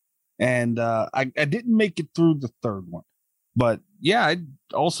ago, and I didn't make it through the third one. But yeah, I'd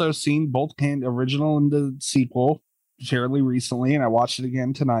also seen both original and the sequel fairly recently, and I watched it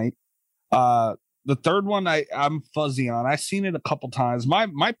again tonight. The third one I'm fuzzy on. I've seen it a couple times.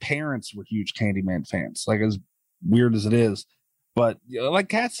 My parents were huge Candyman fans, like as weird as it is. But like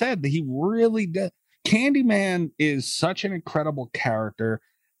Kat said, he really did. Candyman is such an incredible character,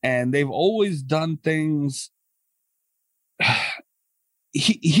 and they've always done things.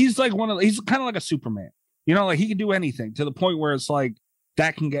 he's like he's kind of like a Superman. You know, like he can do anything to the point where it's like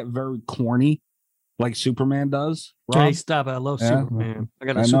that can get very corny, like Superman does. Rob? Hey, stop it. I love Superman. I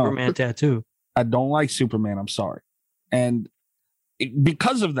got a Superman tattoo. I don't like Superman. I'm sorry. And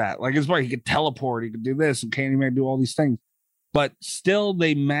because of that, like it's why he could teleport, he could do this, and Candyman do all these things. But still,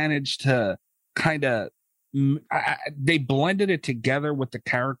 they managed to kind of they blended it together with the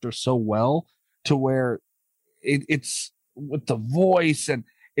character so well to where it's with the voice, and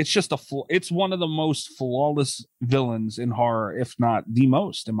it's just it's one of the most flawless villains in horror, if not the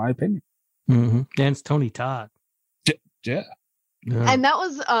most, in my opinion. Mm-hmm. And it's Tony Todd. Yeah. And that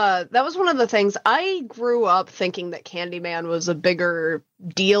was one of the things. I grew up thinking that Candyman was a bigger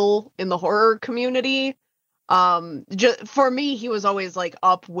deal in the horror community. For me, he was always like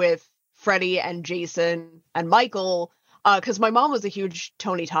up with Freddy and Jason and Michael, because my mom was a huge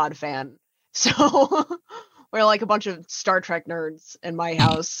Tony Todd fan. So we're like a bunch of Star Trek nerds in my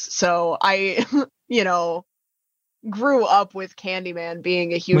house. So I, grew up with Candyman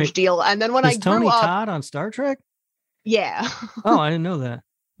being a huge deal. And then when I grew Tony up, Todd on Star Trek? Yeah. Oh, I didn't know that.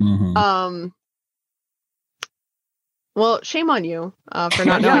 Mm-hmm. Well, shame on you for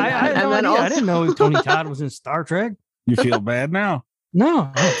not knowing that. I didn't know Tony Todd was in Star Trek. You feel bad now?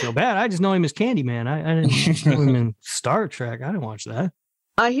 No, I don't feel bad. I just know him as Candyman. I didn't know him in Star Trek. I didn't watch that.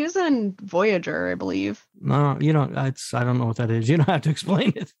 He was in Voyager, I believe. No, I don't know what that is. You don't have to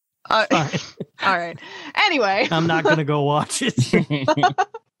explain it. All right. Anyway, I'm not gonna go watch it.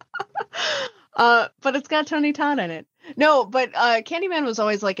 But it's got Tony Todd in it. No, but Candyman was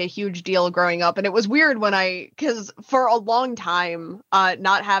always like a huge deal growing up, and it was weird because for a long time,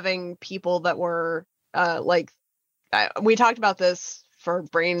 not having people that were we talked about this for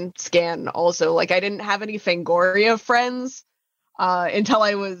Brain Scan also. Like I didn't have any Fangoria friends until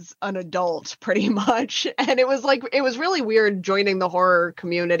I was an adult, pretty much, and it was really weird joining the horror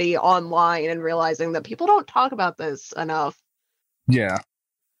community online and realizing that people don't talk about this enough. Yeah,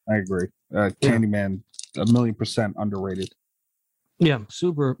 I agree. Candyman, 1,000,000% underrated. Yeah,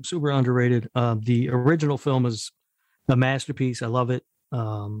 super, super underrated. The original film is a masterpiece. I love it.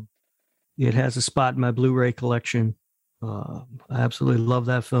 It has a spot in my Blu-ray collection. I absolutely love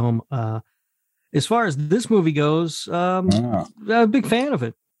that film. As far as this movie goes, I'm a big fan of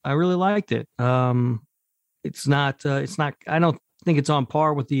it. I really liked it. It's not. I don't think it's on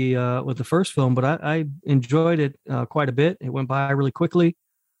par with the first film, but I enjoyed it quite a bit. It went by really quickly.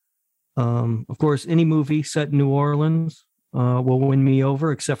 Of course, any movie set in New Orleans will win me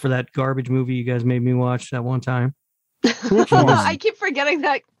over, except for that garbage movie you guys made me watch that one time. Which one? I keep forgetting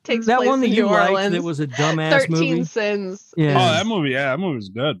that takes that place one that in you New liked. Orleans. That was a dumbass 13 movie. Sins. Yeah. Oh, that movie. Yeah, that movie was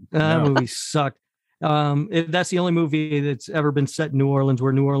good. That movie sucked. That's the only movie that's ever been set in New Orleans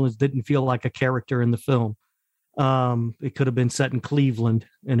where New Orleans didn't feel like a character in the film. It could have been set in Cleveland,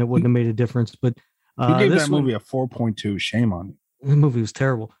 and it wouldn't have made a difference. But you gave that movie a 4.2. Shame on you. The movie was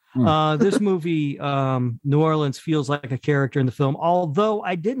terrible. This movie, New Orleans feels like a character in the film. Although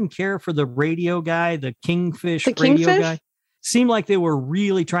I didn't care for the radio guy, the Kingfish radio guy. Seemed like they were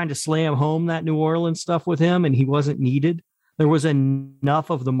really trying to slam home that New Orleans stuff with him, and he wasn't needed. There was enough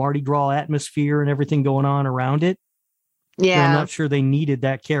of the Mardi Gras atmosphere and everything going on around it. Yeah, I'm not sure they needed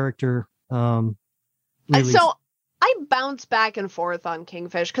that character. Really. So I bounce back and forth on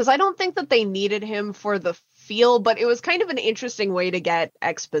Kingfish because I don't think that they needed him for the feel, but it was kind of an interesting way to get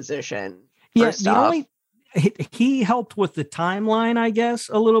exposition. Yeah, he helped with the timeline, I guess,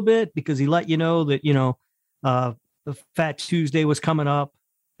 a little bit because he let you know that the Fat Tuesday was coming up,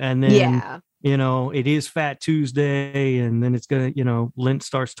 and then it is Fat Tuesday, and then it's gonna Lent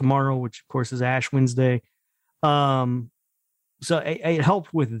starts tomorrow, which of course is Ash Wednesday. So it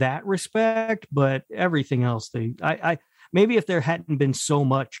helped with that respect, but everything else, I maybe if there hadn't been so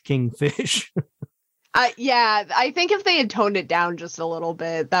much Kingfish. I think if they had toned it down just a little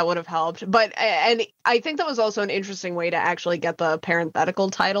bit, that would have helped. But and I think that was also an interesting way to actually get the parenthetical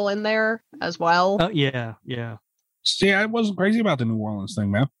title in there as well. Yeah. See, I wasn't crazy about the New Orleans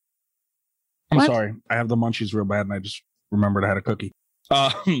thing, man. I'm sorry. I have the munchies real bad, and I just remembered I had a cookie.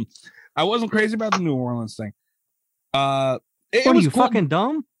 I wasn't crazy about the New Orleans thing. What are you, cool. Fucking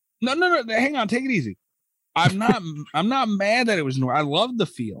dumb? No. Hang on, take it easy. I'm not mad that it was new. I love the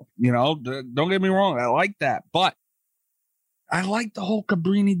feel. Don't get me wrong. I like that, but I like the whole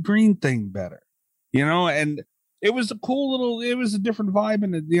Cabrini Green thing better. And it was a cool little. It was a different vibe,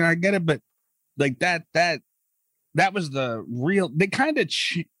 and I get it, but like that was the real. They kind of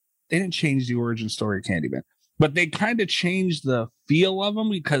they didn't change the origin story of Candyman, but they kind of changed the feel of him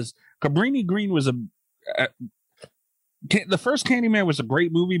because Cabrini Green was the first Candyman was a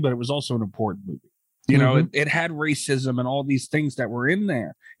great movie, but it was also an important movie. You know, it had racism and all these things that were in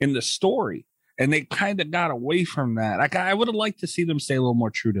there in the story. And they kind of got away from that. I would have liked to see them stay a little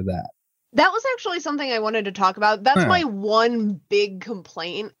more true to that. That was actually something I wanted to talk about. That's my one big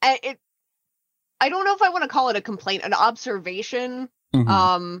complaint. I don't know if I want to call it a complaint, an observation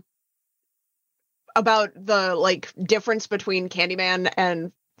about the like difference between Candyman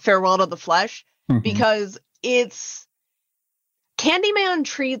and Farewell to the Flesh, because Candyman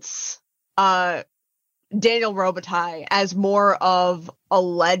treats Daniel Robitaille as more of a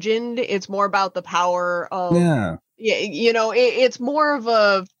legend. It's more about the power of, you know, it's more of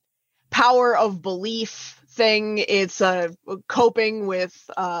a power of belief thing. It's a coping with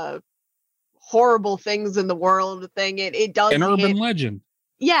horrible things in the world thing. It does an urban legend.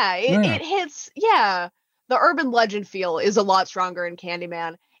 Yeah, it hits. Yeah, the urban legend feel is a lot stronger in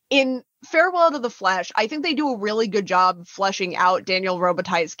Candyman. In Farewell to the Flesh, I think they do a really good job fleshing out Daniel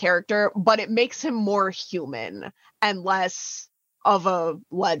Robitaille's character, but it makes him more human and less of a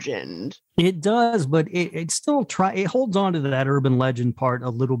legend. It does, but it still it holds on to that urban legend part a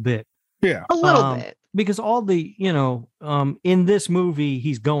little bit. Yeah, a little bit. Because all the, you know, in this movie,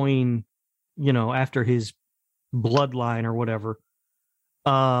 he's going, you know, after his bloodline or whatever.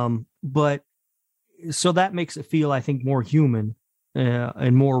 But so that makes it feel, I think, more human.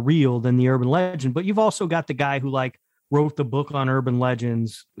 And more real than the urban legend. But you've also got the guy who like wrote the book on urban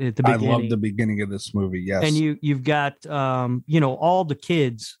legends at the beginning. I love the beginning of this movie. Yes. And you've got, you know, all the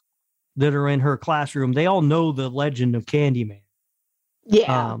kids that are in her classroom. They all know the legend of Candyman.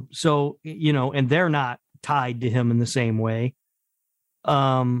 Yeah. So, you know, and they're not tied to him in the same way.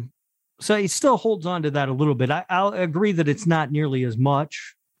 So he still holds on to that a little bit. I'll agree that it's not nearly as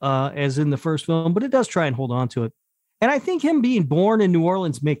much as in the first film, but it does try and hold on to it. And I think him being born in New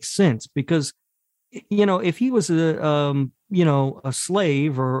Orleans makes sense because, you know, if he was a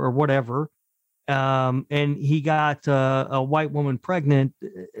slave or whatever, and he got a white woman pregnant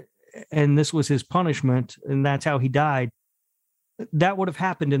and this was his punishment and that's how he died, that would have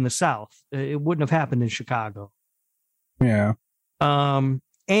happened in the South. It wouldn't have happened in Chicago. Yeah. And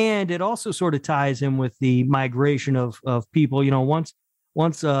it also sort of ties in with the migration of people, you know, once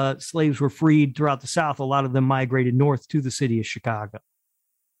slaves were freed throughout the South, a lot of them migrated north to the city of Chicago.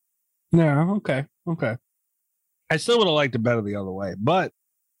 Yeah, okay. I still would have liked it better the other way, but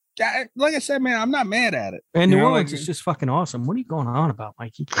like I said, man, I'm not mad at it. And New Orleans is just fucking awesome. What are you going on about,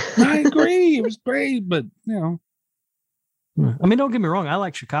 Mikey? I agree, it was great, but you know, I mean, don't get me wrong, I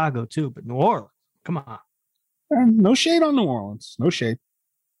like Chicago too, but New Orleans, come on. No shade on New Orleans, no shade,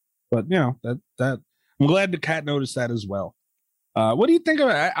 but you know that I'm glad the cat noticed that as well. What do you think of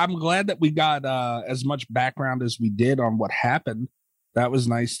it? I'm glad that we got as much background as we did on what happened. That was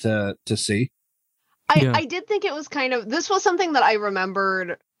nice to see. I did think it was this was something that I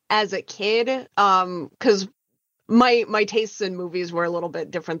remembered as a kid, because my tastes in movies were a little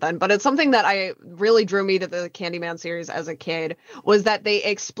bit different then, but it's something that I really drew me to the Candyman series as a kid, was that they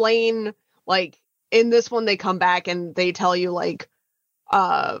explain, like, in this one, they come back and they tell you, like,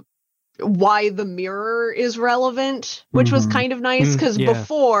 why the mirror is relevant, which was kind of nice, because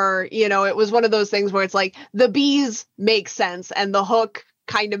before, you know, it was one of those things where it's like the bees make sense and the hook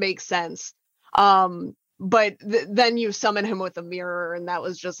kind of makes sense, but then you summon him with a mirror and that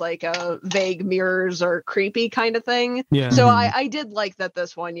was just like a vague mirrors are creepy kind of thing. So I did like that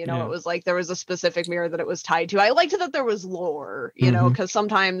this one, you know, it was like there was a specific mirror that it was tied to. I liked that there was lore, you know, because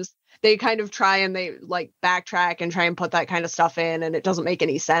sometimes they kind of try and they like backtrack and try and put that kind of stuff in and it doesn't make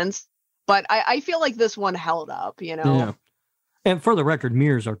any sense. But I feel like this one held up, you know? Yeah. And for the record,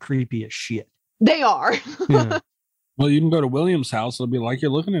 mirrors are creepy as shit. They are. Yeah. Well, you can go to William's house. It'll be like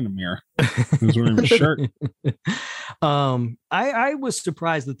you're looking in a mirror. He's wearing a shirt. I was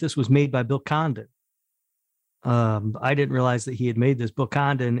surprised that this was made by Bill Condon. I didn't realize that he had made this. Bill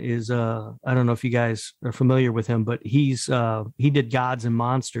Condon is, I don't know if you guys are familiar with him, but he did Gods and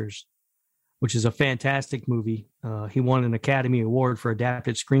Monsters, which is a fantastic movie. He won an Academy Award for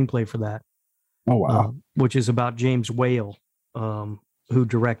adapted screenplay for that. Oh, wow. Which is about James Whale, who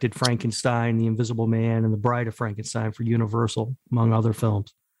directed Frankenstein, The Invisible Man, and The Bride of Frankenstein for Universal, among other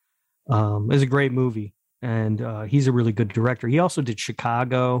films. It's a great movie, and he's a really good director. He also did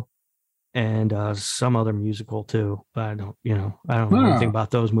Chicago and some other musical too, but I don't know anything about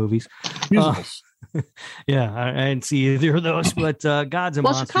those movies. Yeah, I didn't see either of those, but Gods and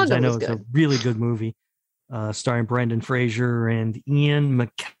Monsters, Chicago I know it's a really good movie, starring Brendan Fraser and Ian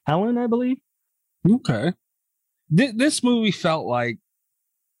McKellen, I believe. Okay. This movie felt like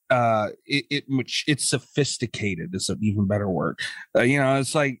it's sophisticated is an even better word.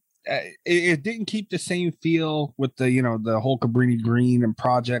 It's like it didn't keep the same feel with the whole Cabrini Green and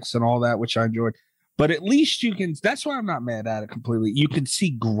projects and all that, which I enjoyed. But at least you can. That's why I'm not mad at it completely. You can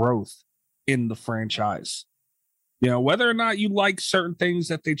see growth in the franchise. You know, whether or not you like certain things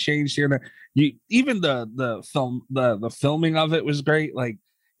that they changed here, and there, even the filming of it was great. Like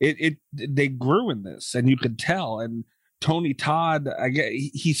they grew in this, and you could tell. And Tony Todd,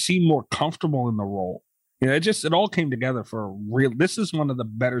 he seemed more comfortable in the role. You know, it all came together for a real. This is one of the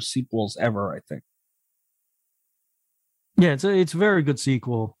better sequels ever, I think. Yeah, it's a very good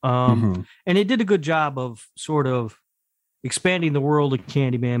sequel, and it did a good job of sort of expanding the world of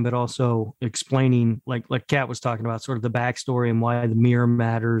Candyman, but also explaining, like Kat was talking about, sort of the backstory and why the mirror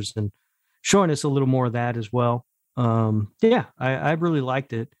matters, and showing us a little more of that as well. I really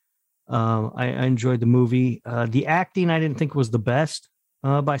liked it. I enjoyed the movie. The acting I didn't think was the best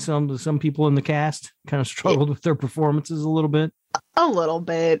by some people in the cast. Kind of struggled with their performances a little bit. A little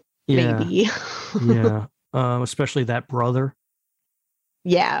bit, maybe. Yeah, especially that brother.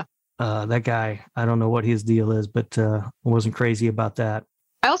 Yeah. That guy, I don't know what his deal is, but I wasn't crazy about that.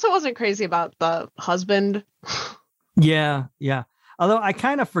 I also wasn't crazy about the husband. Yeah. Although I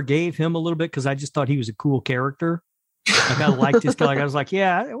kind of forgave him a little bit because I just thought he was a cool character. I kind of liked his guy. I was like,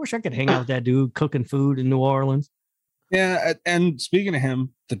 yeah, I wish I could hang out with that dude cooking food in New Orleans. Yeah, and speaking of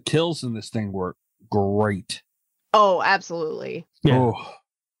him, the kills in this thing were great. Oh, absolutely. Yeah. Oh.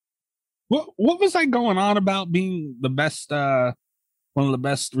 What was I going on about being the best? One of the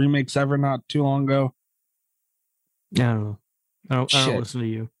best remakes ever, not too long ago. I don't know. I don't listen to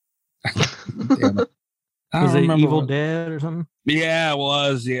you. Damn it. Was it Evil Dead or something? Yeah, it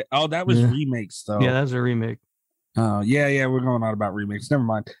was. Yeah. Oh, that was remakes, though. Yeah, that was a remake. Oh, yeah. We're going on about remakes. Never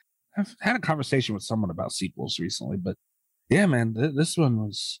mind. I've had a conversation with someone about sequels recently, but yeah, man, this one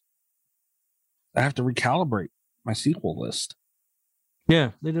was. I have to recalibrate my sequel list.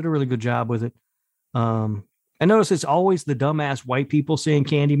 Yeah, they did a really good job with it. I notice it's always the dumbass white people saying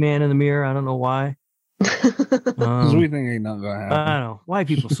Candyman in the mirror. I don't know why. Because we think ain't nothing gonna happen. I don't know. White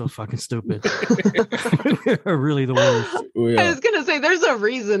people are so fucking stupid. They're really the worst. I was gonna say there's a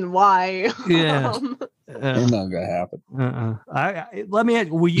reason why. Yeah. Ain't nothing gonna happen. Let me ask,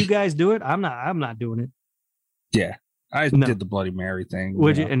 will you guys do it? I'm not doing it. Yeah. I did the Bloody Mary thing.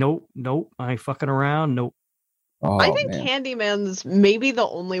 Would you? Nope. I ain't fucking around. Nope. Oh, I think Candyman's maybe the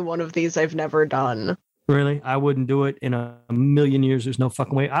only one of these I've never done. Really? I wouldn't do it in a million years. There's no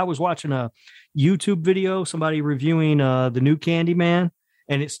fucking way. I was watching a YouTube video, somebody reviewing the new Candyman,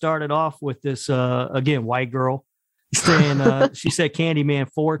 and it started off with this, again, white girl saying, she said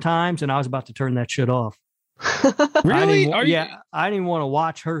Candyman 4 times, and I was about to turn that shit off. Really? I didn't want to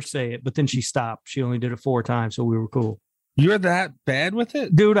watch her say it, but then she stopped. She only did it 4 times, so we were cool. You're that bad with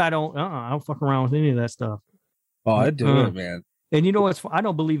it? Dude, I don't fuck around with any of that stuff. Oh, I do it, man. And you know what's? I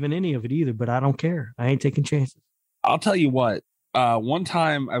don't believe in any of it either, but I don't care. I ain't taking chances. I'll tell you what. One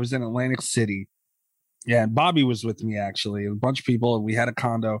time I was in Atlantic City. Yeah, and Bobby was with me, actually. A bunch of people, and we had a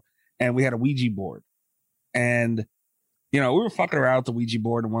condo, and we had a Ouija board. And, we were fucking around with the Ouija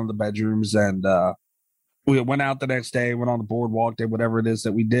board in one of the bedrooms, and we went out the next day, went on the boardwalk, did whatever it is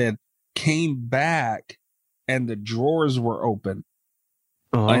that we did, came back, and the drawers were open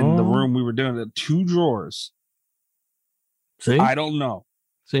in the room we were doing it. 2 drawers. See? I don't know.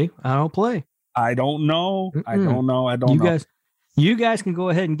 See? I don't play. I don't know. I don't know. You guys can go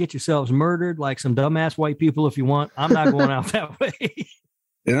ahead and get yourselves murdered like some dumbass white people if you want. I'm not going out that way.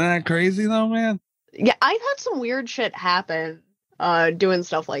 Isn't that crazy though, man? Yeah, I've had some weird shit happen doing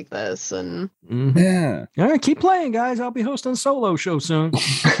stuff like this. And yeah. All right, keep playing, guys. I'll be hosting a solo show soon.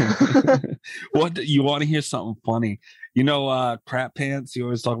 What you want to hear something funny? Crap Pants. You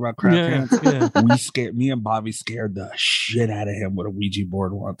always talk about Crap Pants. Yeah. Me and Bobby scared the shit out of him with a Ouija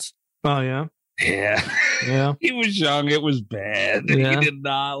board once. Oh yeah. Yeah. He was young. It was bad. Yeah. He did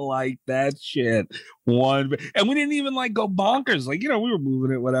not like that shit. And we didn't even go bonkers. We were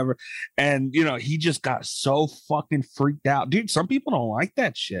moving it, whatever. And, he just got so fucking freaked out. Dude, some people don't like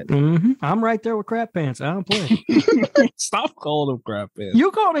that shit. Mm-hmm. I'm right there with Crap Pants. I don't play. Stop calling him Crap Pants. You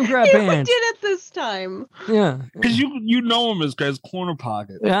called him Crap Pants. We did it this time. Yeah. Because you know him as Corner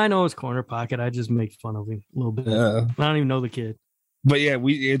Pocket. Yeah, I know it's Corner Pocket. I just make fun of him a little bit. Yeah. I don't even know the kid. But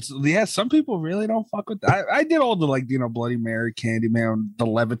yeah, some people really don't fuck with that. I did all the Bloody Mary, Candyman, the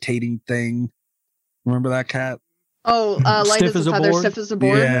levitating thing. Remember that, Cat? Oh, light as a feather, stiff as a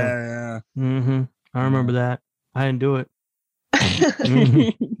board. Yeah. Mm-hmm. I remember that. I didn't do it.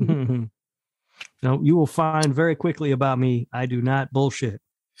 Mm-hmm. No, you will find very quickly about me. I do not bullshit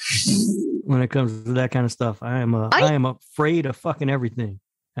when it comes to that kind of stuff. I am afraid of fucking everything,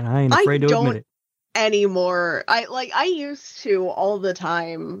 and I ain't afraid to admit it anymore. I used to all the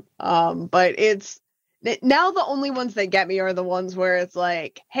time, but it's now the only ones that get me are the ones where it's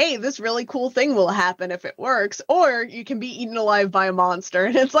like, hey, this really cool thing will happen if it works, or you can be eaten alive by a monster.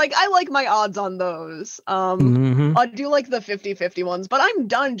 And it's like, I like my odds on those. I'll do like the 50-50 ones, but I'm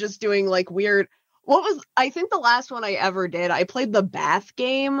done just doing like weird. I think the last one I ever did, I played the bath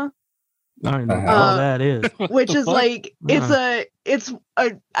game. I don't know what that is. Which is like, I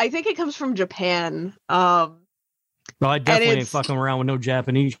think it comes from Japan. No, I definitely ain't fucking around with no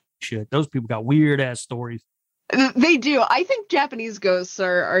Japanese shit. Those people got weird ass stories. They do. I think Japanese ghosts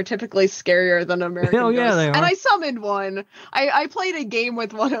are typically scarier than American Hell yeah, ghosts. they are. And I summoned one. I played a game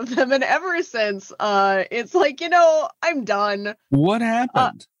with one of them, and ever since, it's like, I'm done. What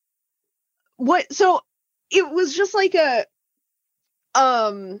happened? So it was just like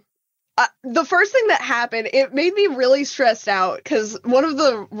the first thing that happened, it made me really stressed out because one of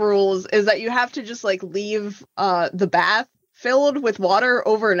the rules is that you have to just like leave the bath filled with water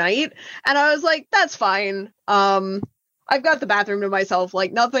overnight. And I was like, that's fine. I've got the bathroom to myself.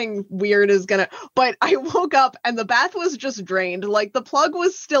 Like nothing weird is gonna, but I woke up and the bath was just drained. Like the plug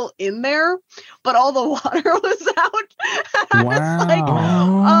was still in there, but all the water was out. And I was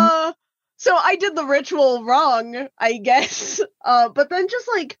like, so I did the ritual wrong, I guess. But then just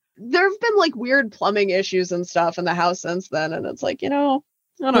like, there have been like weird plumbing issues and stuff in the house since then. And it's like, I don't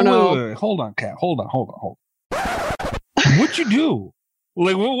know. Wait. Hold on, Kat. Hold on. What'd you do?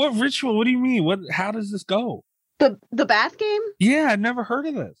 Like, what ritual? What do you mean? How does this go? The bath game? Yeah, I've never heard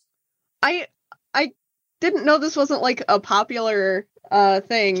of this. I didn't know this wasn't like a popular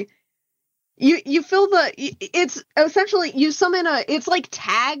thing. You fill it's essentially you summon it's like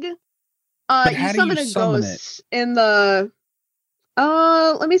tag. You summon a ghost in the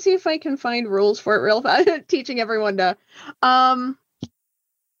let me see if I can find rules for it real fast. Teaching everyone to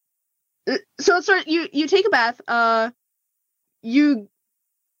so it's you take a bath, you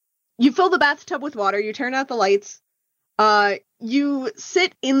fill the bathtub with water, you turn out the lights, you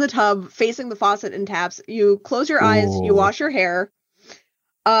sit in the tub facing the faucet and taps, you close your eyes, you wash your hair,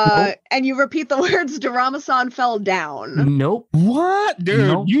 and you repeat the words Duramasan fell down. Nope. What? Dude,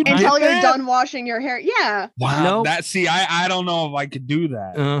 nope. Until you're done washing your hair. Yeah. Wow. Nope. I don't know if I could do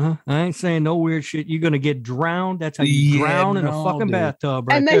that. I ain't saying no weird shit. You're gonna get drowned. That's how you drown in a fucking bathtub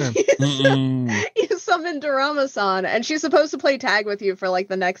right there. You summon Duramasan, and she's supposed to play tag with you for like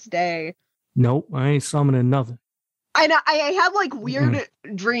the next day. Nope, I ain't summoning nothing. I had like weird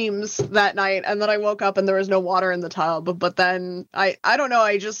dreams that night, and then I woke up and there was no water in the tub. But then I don't know.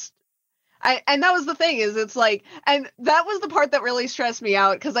 And that was the thing is it's like, and that was the part that really stressed me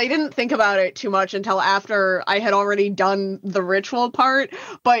out because I didn't think about it too much until after I had already done the ritual part.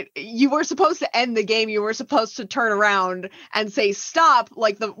 But you were supposed to end the game. You were supposed to turn around and say stop,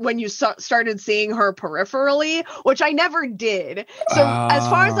 like when you started seeing her peripherally, which I never did. So as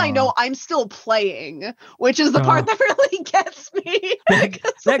far as I know, I'm still playing, which is the part that really gets me.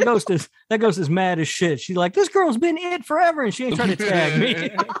 that ghost is mad as shit. She's like, this girl's been it forever, and she ain't trying to tag me.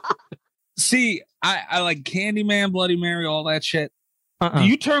 See, I like Candyman, Bloody Mary, all that shit.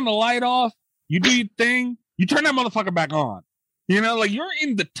 You turn the light off, you do your thing, you turn that motherfucker back on. Like you're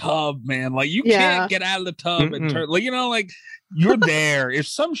in the tub, man. Like you can't get out of the tub and turn. Like like you're there. If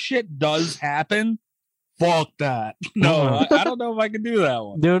some shit does happen, fuck that. No, I don't know if I can do that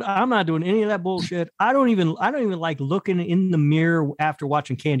one, dude. I'm not doing any of that bullshit. I don't even like looking in the mirror after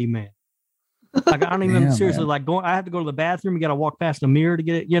watching Candyman. Like I don't even seriously like going. I have to go to the bathroom. You got to walk past the mirror to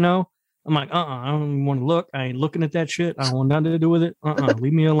get it. I'm like, I don't even want to look. I ain't looking at that shit. I don't want nothing to do with it.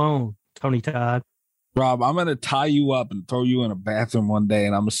 Leave me alone, Tony Todd. Rob, I'm going to tie you up and throw you in a bathroom one day,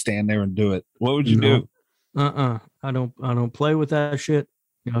 and I'm going to stand there and do it. What would you do? I don't play with that shit.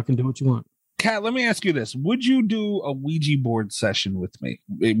 Y'all can do what you want. Kat, let me ask you this. Would you do a Ouija board session with me?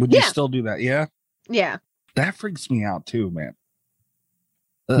 Would you still do that? Yeah? Yeah. That freaks me out too, man.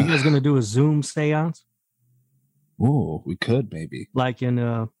 You guys going to do a Zoom seance? Oh, we could maybe. Like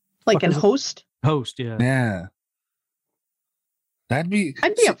in... Like in Host? Host, yeah. Yeah. I'd be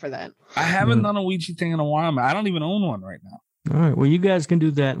up for that. I haven't done a Ouija thing in a while, man. I don't even own one right now. All right. Well, you guys can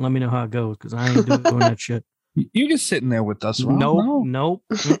do that and let me know how it goes because I ain't doing that shit. You just sitting there with us, Rob. Nope.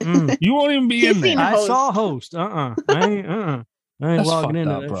 You won't even be in there. I saw Host. I ain't logging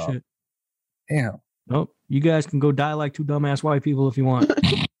into that bro. shit. Damn. Nope. You guys can go die like two dumbass white people if you want.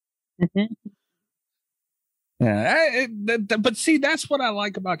 Yeah, but see, that's what I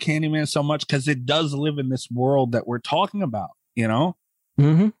like about Candyman so much because it does live in this world that we're talking about.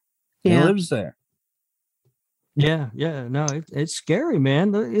 Mm-hmm. It lives there. Yeah. No, it's scary,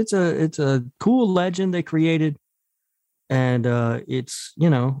 man. It's a cool legend they created, and it's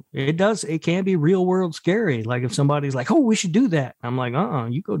it can be real world scary. Like if somebody's like, "Oh, we should do that," I'm like,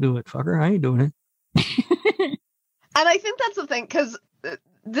 you go do it, fucker. I ain't doing it. And I think that's the thing, because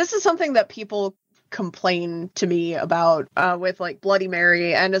this is something that people complain to me about with like Bloody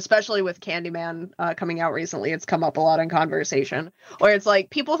Mary, and especially with Candyman coming out recently. It's come up a lot in conversation, where it's like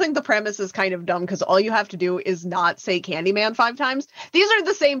people think the premise is kind of dumb because all you have to do is not say Candyman 5 times. These are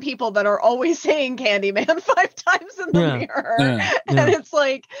the same people that are always saying Candyman 5 times in the mirror. And it's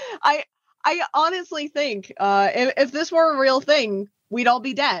like, I honestly think if this were a real thing, we'd all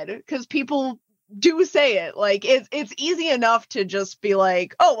be dead, because people do say it. Like it's easy enough to just be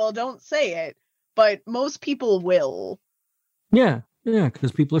like, oh well, don't say it, but most people will. Yeah,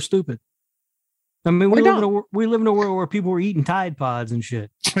 because people are stupid. I mean, we live in a world where people are eating Tide Pods and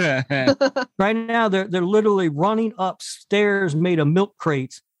shit. Right now, they're literally running upstairs made of milk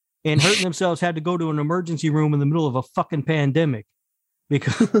crates and hurting themselves. Had to go to an emergency room in the middle of a fucking pandemic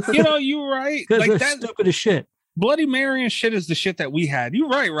because you're right. Because like they're stupid as shit. Bloody Mary and shit is the shit that we had. You're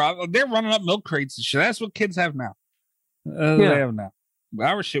right, Rob. They're running up milk crates and shit. That's what kids have now. They have now.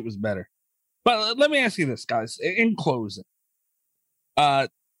 Our shit was better. But let me ask you this, guys. In closing,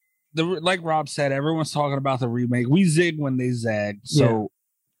 like Rob said, everyone's talking about the remake. We zig when they zag. So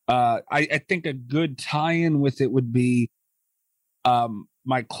I think a good tie-in with it would be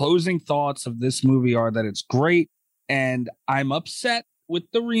my closing thoughts of this movie are that it's great, and I'm upset with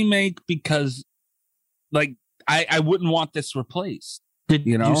the remake because, like, I wouldn't want this replaced. Did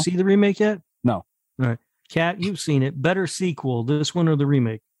you see the remake yet? No. All right. Kat, you've seen it. Better sequel, this one or the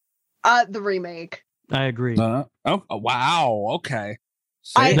remake? The remake. I agree. Oh, wow. Okay.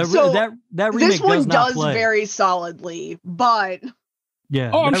 That remake this one does play very solidly, but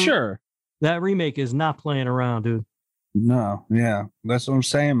I'm sure that remake is not playing around, dude. No, yeah, that's what I'm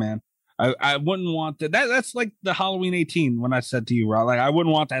saying, man. I wouldn't want that. That's like the Halloween 18 when I said to you, Rob, like I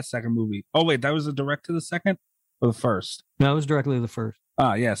wouldn't want that second movie. Oh wait, that was a direct to the second or the first? No, it was directly the first.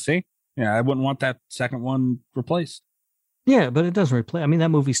 Yeah. See, yeah, I wouldn't want that second one replaced. Yeah, but it doesn't replace. I mean, that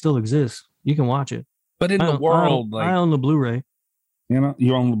movie still exists. You can watch it. But in the world, I own the Blu-ray.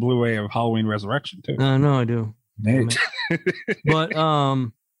 You own the Blu-ray of Halloween Resurrection too. No, I do. But I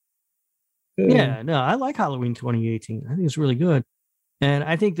like Halloween 2018. I think it's really good, and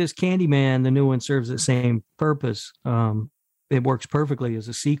I think this Candyman, the new one, serves the same purpose. It works perfectly as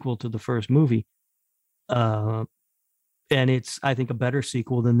a sequel to the first movie, and it's, I think, a better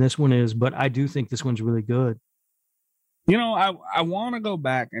sequel than this one is. But I do think this one's really good. I want to go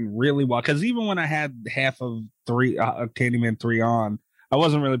back and really watch, because even when I had half of Candyman 3 on, I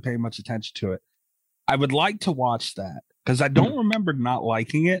wasn't really paying much attention to it. I would like to watch that because I don't remember not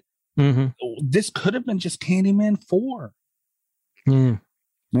liking it. Mm-hmm. This could have been just Candyman 4. Yeah.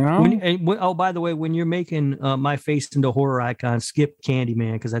 By the way, when you're making my face into a horror icon, skip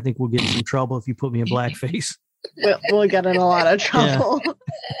Candyman, because I think we'll get in some trouble if you put me in blackface. We'll get in a lot of trouble. Yeah.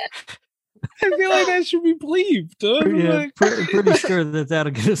 I feel like that should be bleeped. Pretty sure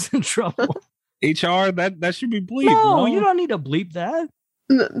that'll get us in trouble. HR, that should be bleeped. No, you don't need to bleep that.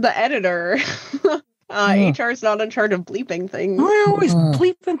 The editor. HR is not in charge of bleeping things. I always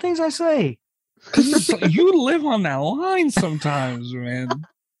bleeping things I say. You live on that line sometimes, man.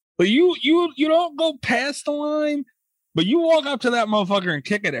 But you don't go past the line, but you walk up to that motherfucker and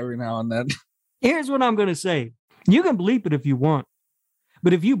kick it every now and then. Here's what I'm going to say. You can bleep it if you want.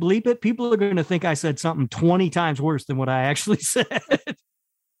 But if you bleep it, people are going to think I said something 20 times worse than what I actually said.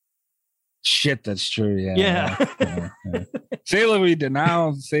 Shit, that's true. Yeah. See, Louis,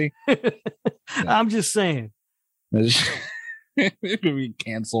 now, see? I'm just saying. We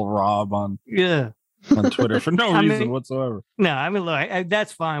cancel Rob on Twitter for no reason whatsoever. No, I mean, look,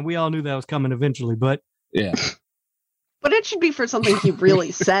 that's fine. We all knew that was coming eventually, but yeah. But it should be for something he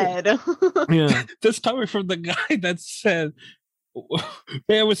really said. Yeah. This coming from the guy that said,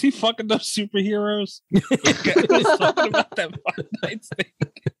 man, was he fucking those superheroes? I was talking about that Five Nights thing.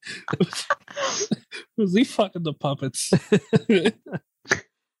 Was he fucking the puppets?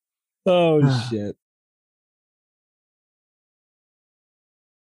 Oh, shit.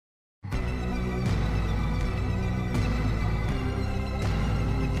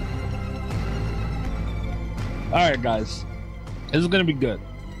 All right, guys. This is going to be good.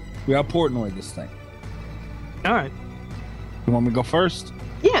 We got Portnoy this thing. All right. You want me to go first?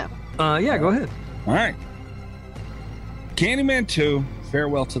 Yeah. Yeah, go ahead. All right. Candyman 2,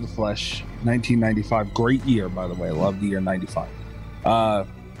 Farewell to the Flesh, 1995. Great year, by the way. I love the year 95.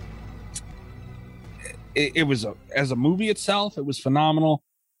 It was, as a movie itself, it was phenomenal.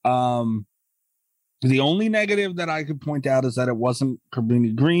 The only negative that I could point out is that it wasn't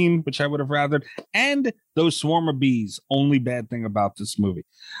Cabrini Green, which I would have rathered, and those swarm of bees. Only bad thing about this movie.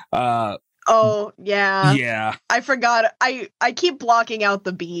 Oh, yeah. Yeah. I forgot. I keep blocking out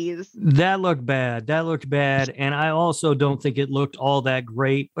the bees. That looked bad. That looked bad. And I also don't think it looked all that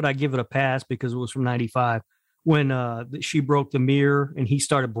great, but I give it a pass because it was from 95 when she broke the mirror and he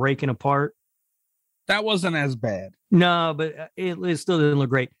started breaking apart. That wasn't as bad. No, but it still didn't look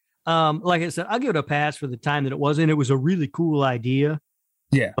great. Like I said, I'll give it a pass for the time that it was, and it was a really cool idea.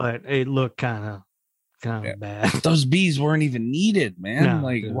 Yeah. But it looked kind of bad. Those bees weren't even needed, man. No,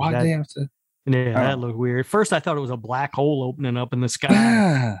 like, dude, why'd they have to? Yeah, that looked weird. First, I thought it was a black hole opening up in the sky.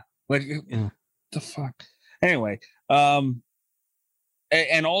 Yeah. Like, Yeah. the fuck? Anyway, and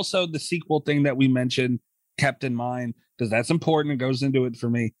also the sequel thing that we mentioned kept in mind, because that's important. It goes into it for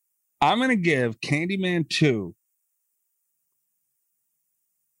me. I'm going to give Candyman 2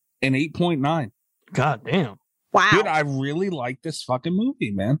 an 8.9. God damn. Wow. Dude, I really like this fucking movie,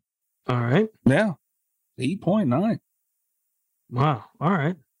 man. All right. Yeah. 8.9. Wow. All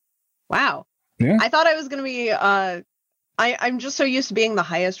right. Wow. Yeah. I thought I was going to be, I'm just so used to being the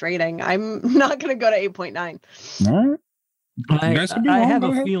highest rating. I'm not going to go to 8.9. All right. I wrong, have go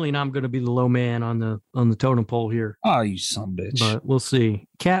a ahead. feeling I'm going to be the low man on the totem pole here, Oh, you son of a bitch. but we'll see.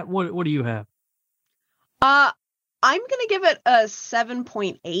 Kat, what do you have? I'm going to give it a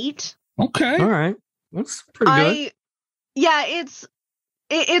 7.8. Okay. All right. That's pretty good.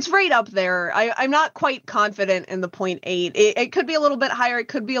 It's right up there. I'm not quite confident in the 0.8. It could be a little bit higher. It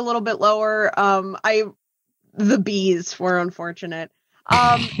could be a little bit lower. The bees were unfortunate.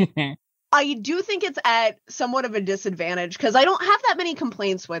 I do think it's at somewhat of a disadvantage because I don't have that many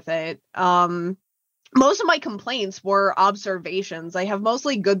complaints with it. Most of my complaints were observations. I have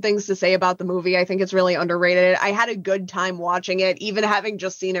mostly good things to say about the movie. I think it's really underrated. I had a good time watching it, even having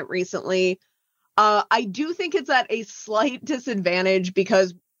just seen it recently. I do think it's at a slight disadvantage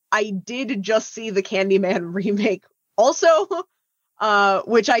because I did just see the Candyman remake also,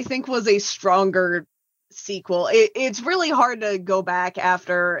 which I think was a stronger sequel. It's really hard to go back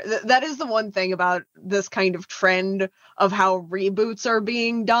after. That is the one thing about this kind of trend of how reboots are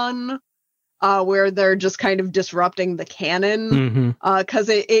being done, where they're just kind of disrupting the canon, because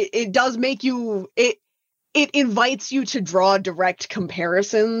it does make you, it invites you to draw direct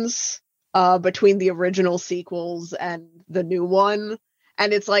comparisons between the original sequels and the new one.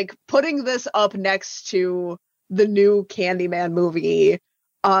 And it's like putting this up next to the new Candyman movie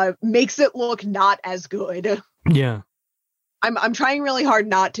makes it look not as good. Yeah. I'm trying really hard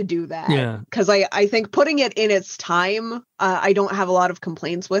not to do that. Yeah. Because I think putting it in its time, I don't have a lot of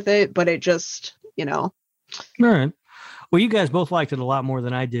complaints with it, but it just, All right. Well, you guys both liked it a lot more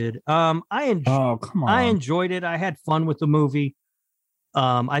than I did. Oh, come on. I enjoyed it. I had fun with the movie.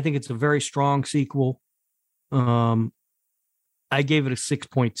 I think it's a very strong sequel. I gave it a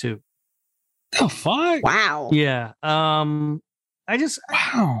 6.2. The fuck? Wow. Yeah. I think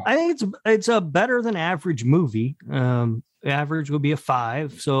it's a better than average movie. Average would be a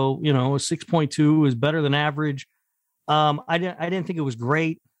 5. So, a 6.2 is better than average. I didn't think it was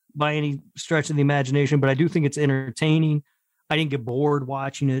great by any stretch of the imagination, but I do think it's entertaining. I didn't get bored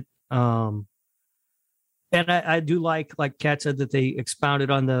watching it. And I do like Kat said, that they expounded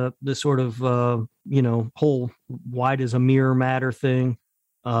on the sort of, whole why does a mirror matter thing.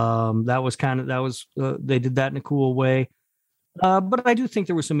 They did that in a cool way. But I do think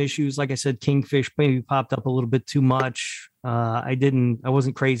there were some issues. Like I said, Kingfish maybe popped up a little bit too much. I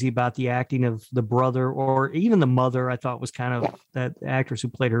wasn't crazy about the acting of the brother or even the mother. I thought was kind of, that actress who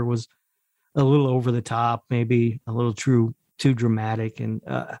played her was a little over the top, maybe a little too dramatic. And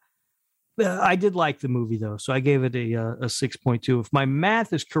I did like the movie though. So I gave it a 6.2. If my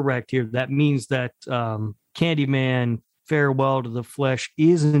math is correct here, that means that Candyman Farewell to the Flesh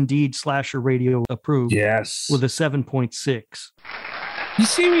is indeed Slasher Radio approved. Yes. With a 7.6. You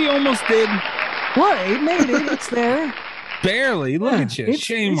see, we almost did. What? It made it. It's there. Barely. Look at you.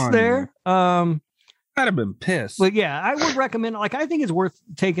 Shame on there. you. I'd have been pissed. But yeah, I would recommend. I think it's worth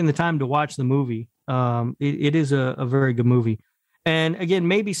taking the time to watch the movie. It is a very good movie. And again,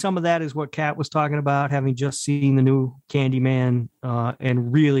 maybe some of that is what Kat was talking about, having just seen the new Candyman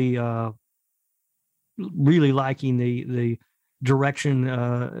and really liking the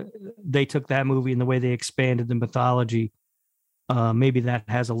direction they took that movie and the way they expanded the mythology. Maybe that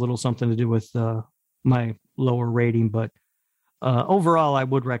has a little something to do with my lower rating, but overall, I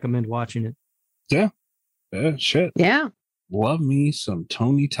would recommend watching it. Yeah. Yeah. Shit. Yeah. Love me some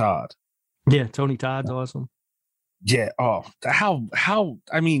Tony Todd. Yeah. Tony Todd's awesome. Yeah. Oh, how,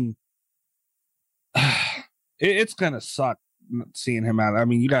 I mean, it's going to suck seeing him out. I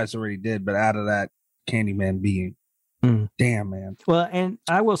mean, you guys already did, but out of that Candyman being, damn, man. Well, and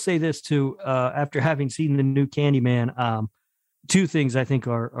I will say this too, after having seen the new Candyman, two things I think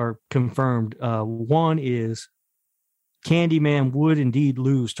are confirmed. One is Candyman would indeed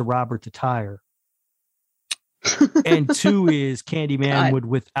lose to Robert the Tire. And two is Candyman would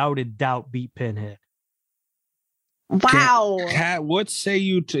without a doubt beat Pinhead. Wow. Kat, what say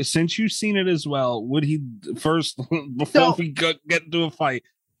you to, since you've seen it as well, would he first, before we get into a fight,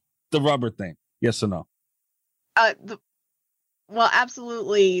 the rubber thing? Yes or no? Well,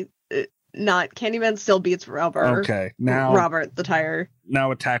 absolutely not. Candyman still beats Rubber. Okay, now Robert the Tire.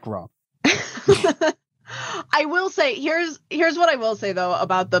 Now attack Rob. I will say, here's what I will say though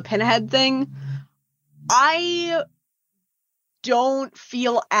about the Pinhead thing. I don't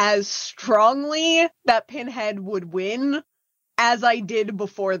feel as strongly that Pinhead would win as I did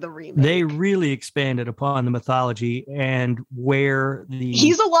before the remake. They really expanded upon the mythology and where the...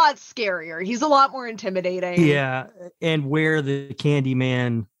 He's a lot scarier. He's a lot more intimidating. Yeah, and where the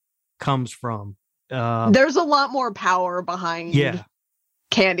Candyman comes from. There's a lot more power behind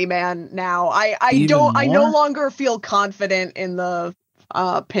Candyman now. I no longer feel confident in the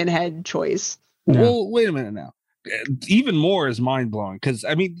Pinhead choice. No. Well, wait a minute now. Even more is mind-blowing because,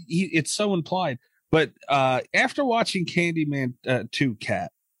 I mean, it's so implied. But after watching Candyman 2,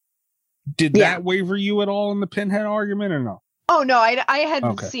 Kat, did that waver you at all in the Pinhead argument or no? Oh, no, I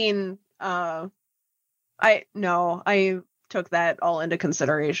hadn't seen... I took that all into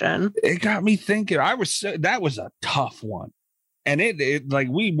consideration. It got me thinking. That was a tough one. And it like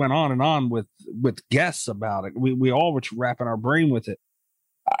we went on and on with guests about it. We all were wrapping our brain with it.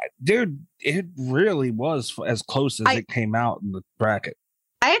 Dude, it really was as close as it came out in the bracket.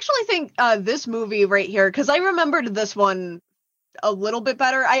 I actually think this movie right here, because I remembered this one a little bit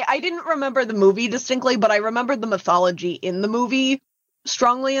better. I didn't remember the movie distinctly, but I remembered the mythology in the movie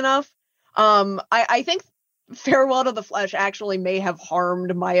strongly enough. I think Farewell to the Flesh actually may have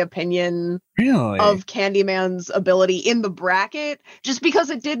harmed my opinion of Candyman's ability in the bracket, just because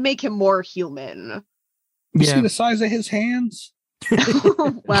it did make him more human. You see the size of his hands?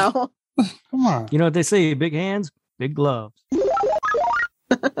 Well, come on. You know what they say, big hands, big gloves.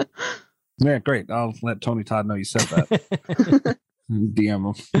 Yeah, great. I'll let Tony Todd know you said that.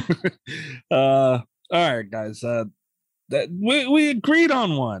 DM him. All right, guys. We agreed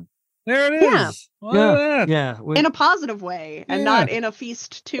on one. There it is. Yeah. In a positive way and not in a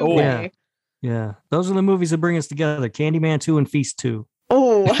Feast 2 way. Yeah. Those are the movies that bring us together. Candyman 2 and Feast 2.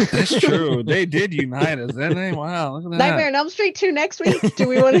 Oh, that's true. They did unite us, didn't they? Wow, look at that. Nightmare on Elm Street 2 next week. Do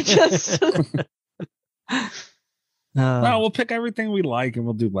we want to just? No, we'll pick everything we like and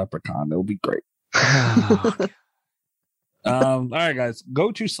we'll do Leprechaun. It'll be great. All right, guys.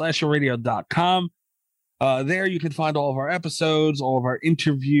 Go to slasherradio.com. There you can find all of our episodes, all of our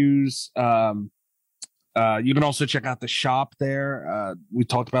interviews. You can also check out the shop there. We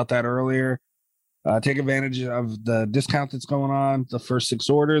talked about that earlier. Take advantage of the discount that's going on. The first 6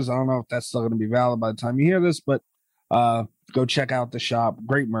 orders. I don't know if that's still going to be valid by the time you hear this, but go check out the shop.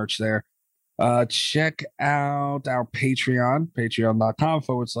 Great merch there. Check out our Patreon,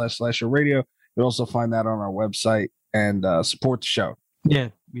 patreon.com/slasher radio. You'll also find that on our website and support the show. Yeah,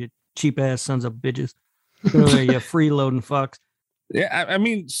 you cheap ass sons of bitches. You freeloading fucks. Yeah, I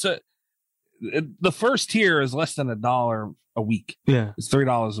mean, so the first tier is less than $1 a week. Yeah, it's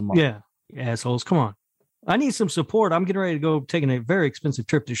 $3 a month. Yeah, assholes, come on. I need some support. I'm getting ready to go taking a very expensive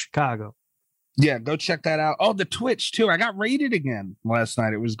trip to Chicago. Yeah, go check that out. Oh, the Twitch too. I got rated again last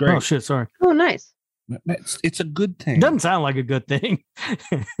night. It was great. Oh shit, sorry. Oh, nice. It's a good thing. Doesn't sound like a good thing.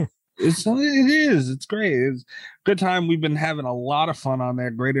 It is. It's great. It's a good time. We've been having a lot of fun on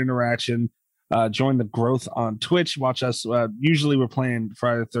there. Great interaction. Join the growth on Twitch. Watch us. Usually we're playing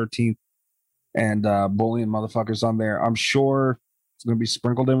Friday the 13th and bullying motherfuckers on there. I'm sure it's going to be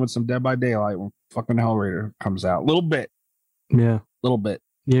sprinkled in with some Dead by Daylight when fucking Hellraiser comes out. A little bit. Yeah. A little bit.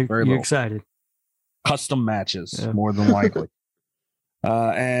 You're excited. Custom matches, more than likely.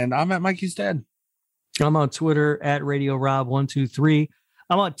 And I'm at Mikey's Dead. I'm on Twitter at Radio Rob 123.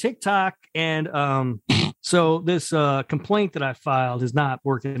 I'm on TikTok, and so this complaint that I filed is not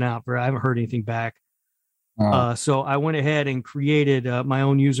working out. I haven't heard anything back. So I went ahead and created my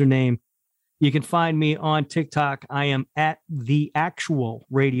own username. You can find me on TikTok. I am at the actual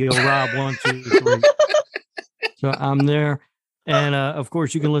Radio Rob 123. So I'm there. And of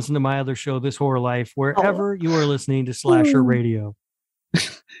course, you can listen to my other show, This Horror Life, wherever you are listening to Slasher Radio.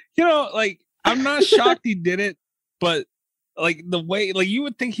 You know, like, I'm not shocked he did it, but like the way, like, you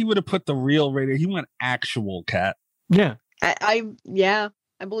would think he would have put the real radio. He went actual Cat. Yeah. I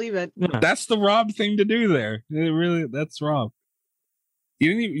believe it. Yeah. That's the Rob thing to do there. That's Rob.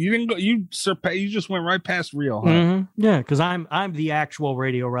 You didn't go. You just went right past real. Huh? Mm-hmm. Yeah, because I'm the actual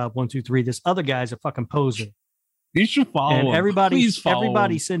Radio Rob 123. This other guy's a fucking poser. You should follow And him. everybody Please follow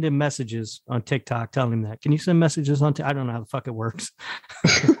him. send him messages on TikTok telling him that. Can you send messages on I don't know how the fuck it works.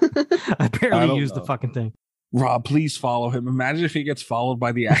 I barely don't use know. the fucking thing. Rob, please follow him. Imagine if he gets followed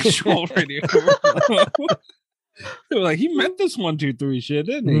by the actual radio. They were like, he meant this 1, 2, 3 shit,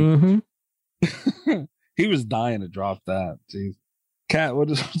 didn't he? Mm-hmm. He was dying to drop that. Jeez. Kat,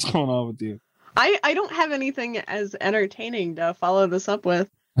 what's going on with you? I don't have anything as entertaining to follow this up with.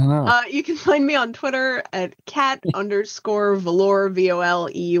 I know. You can find me on Twitter at cat_Valor,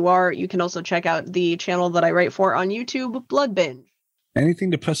 VOLEUR. You can also check out the channel that I write for on YouTube, Blood Binge.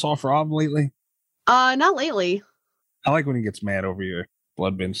 Anything to piss off Rob lately? Not lately. I like when he gets mad over your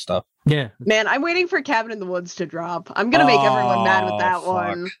blood binge stuff. Yeah. Man, I'm waiting for Cabin in the Woods to drop. I'm gonna make everyone mad with that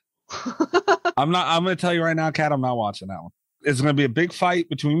one. I'm gonna tell you right now, Kat, I'm not watching that one. It's gonna be a big fight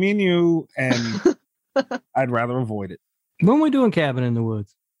between me and you, and I'd rather avoid it. When are we doing Cabin in the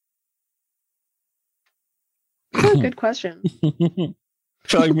Woods? Oh, good question. I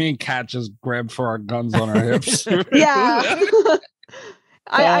feel like me and Kat just grabbed for our guns on our hips. Yeah.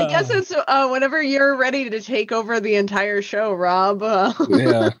 I guess it's whenever you're ready to take over the entire show, Rob.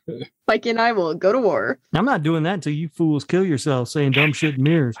 Yeah. Mikey and I will go to war. I'm not doing that until you fools kill yourselves saying dumb shit in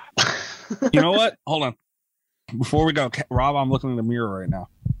mirrors. You know what? Hold on. Before we go, Rob, I'm looking in the mirror right now.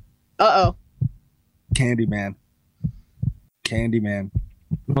 Uh-oh. Candyman. Candyman.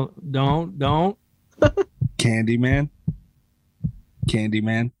 Well, don't. Candyman.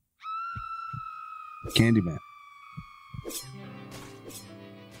 Candyman. Candyman.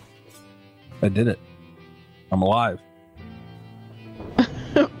 I did it. I'm alive.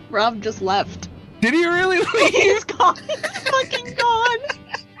 Rob just left. Did he really leave? He's gone. He's fucking gone.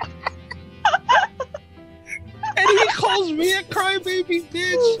 And he calls me a crybaby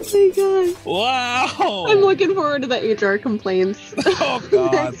bitch. Oh my god. Wow. I'm looking forward to the HR complaints Oh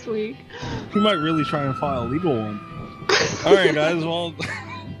god. next week. He might really try and file a legal one. All right, guys. Well,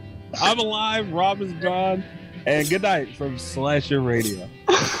 I'm alive. Rob is gone. And good night from Slasher Radio.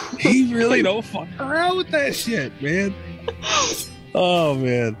 He really don't fuck around with that shit, man. Oh,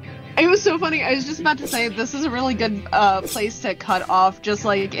 man. It was so funny. I was just about to say this is a really good place to cut off, just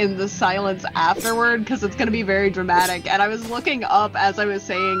like in the silence afterward, because it's going to be very dramatic. And I was looking up as I was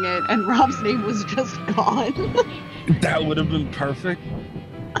saying it, and Rob's name was just gone. That would have been perfect.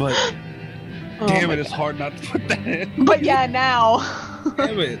 But damn it, it's hard not to put that in. But yeah, now.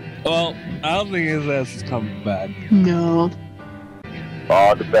 Damn it. Well, I don't think his ass is coming back. No.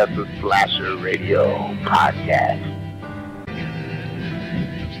 All the best of Slasher Radio Podcast.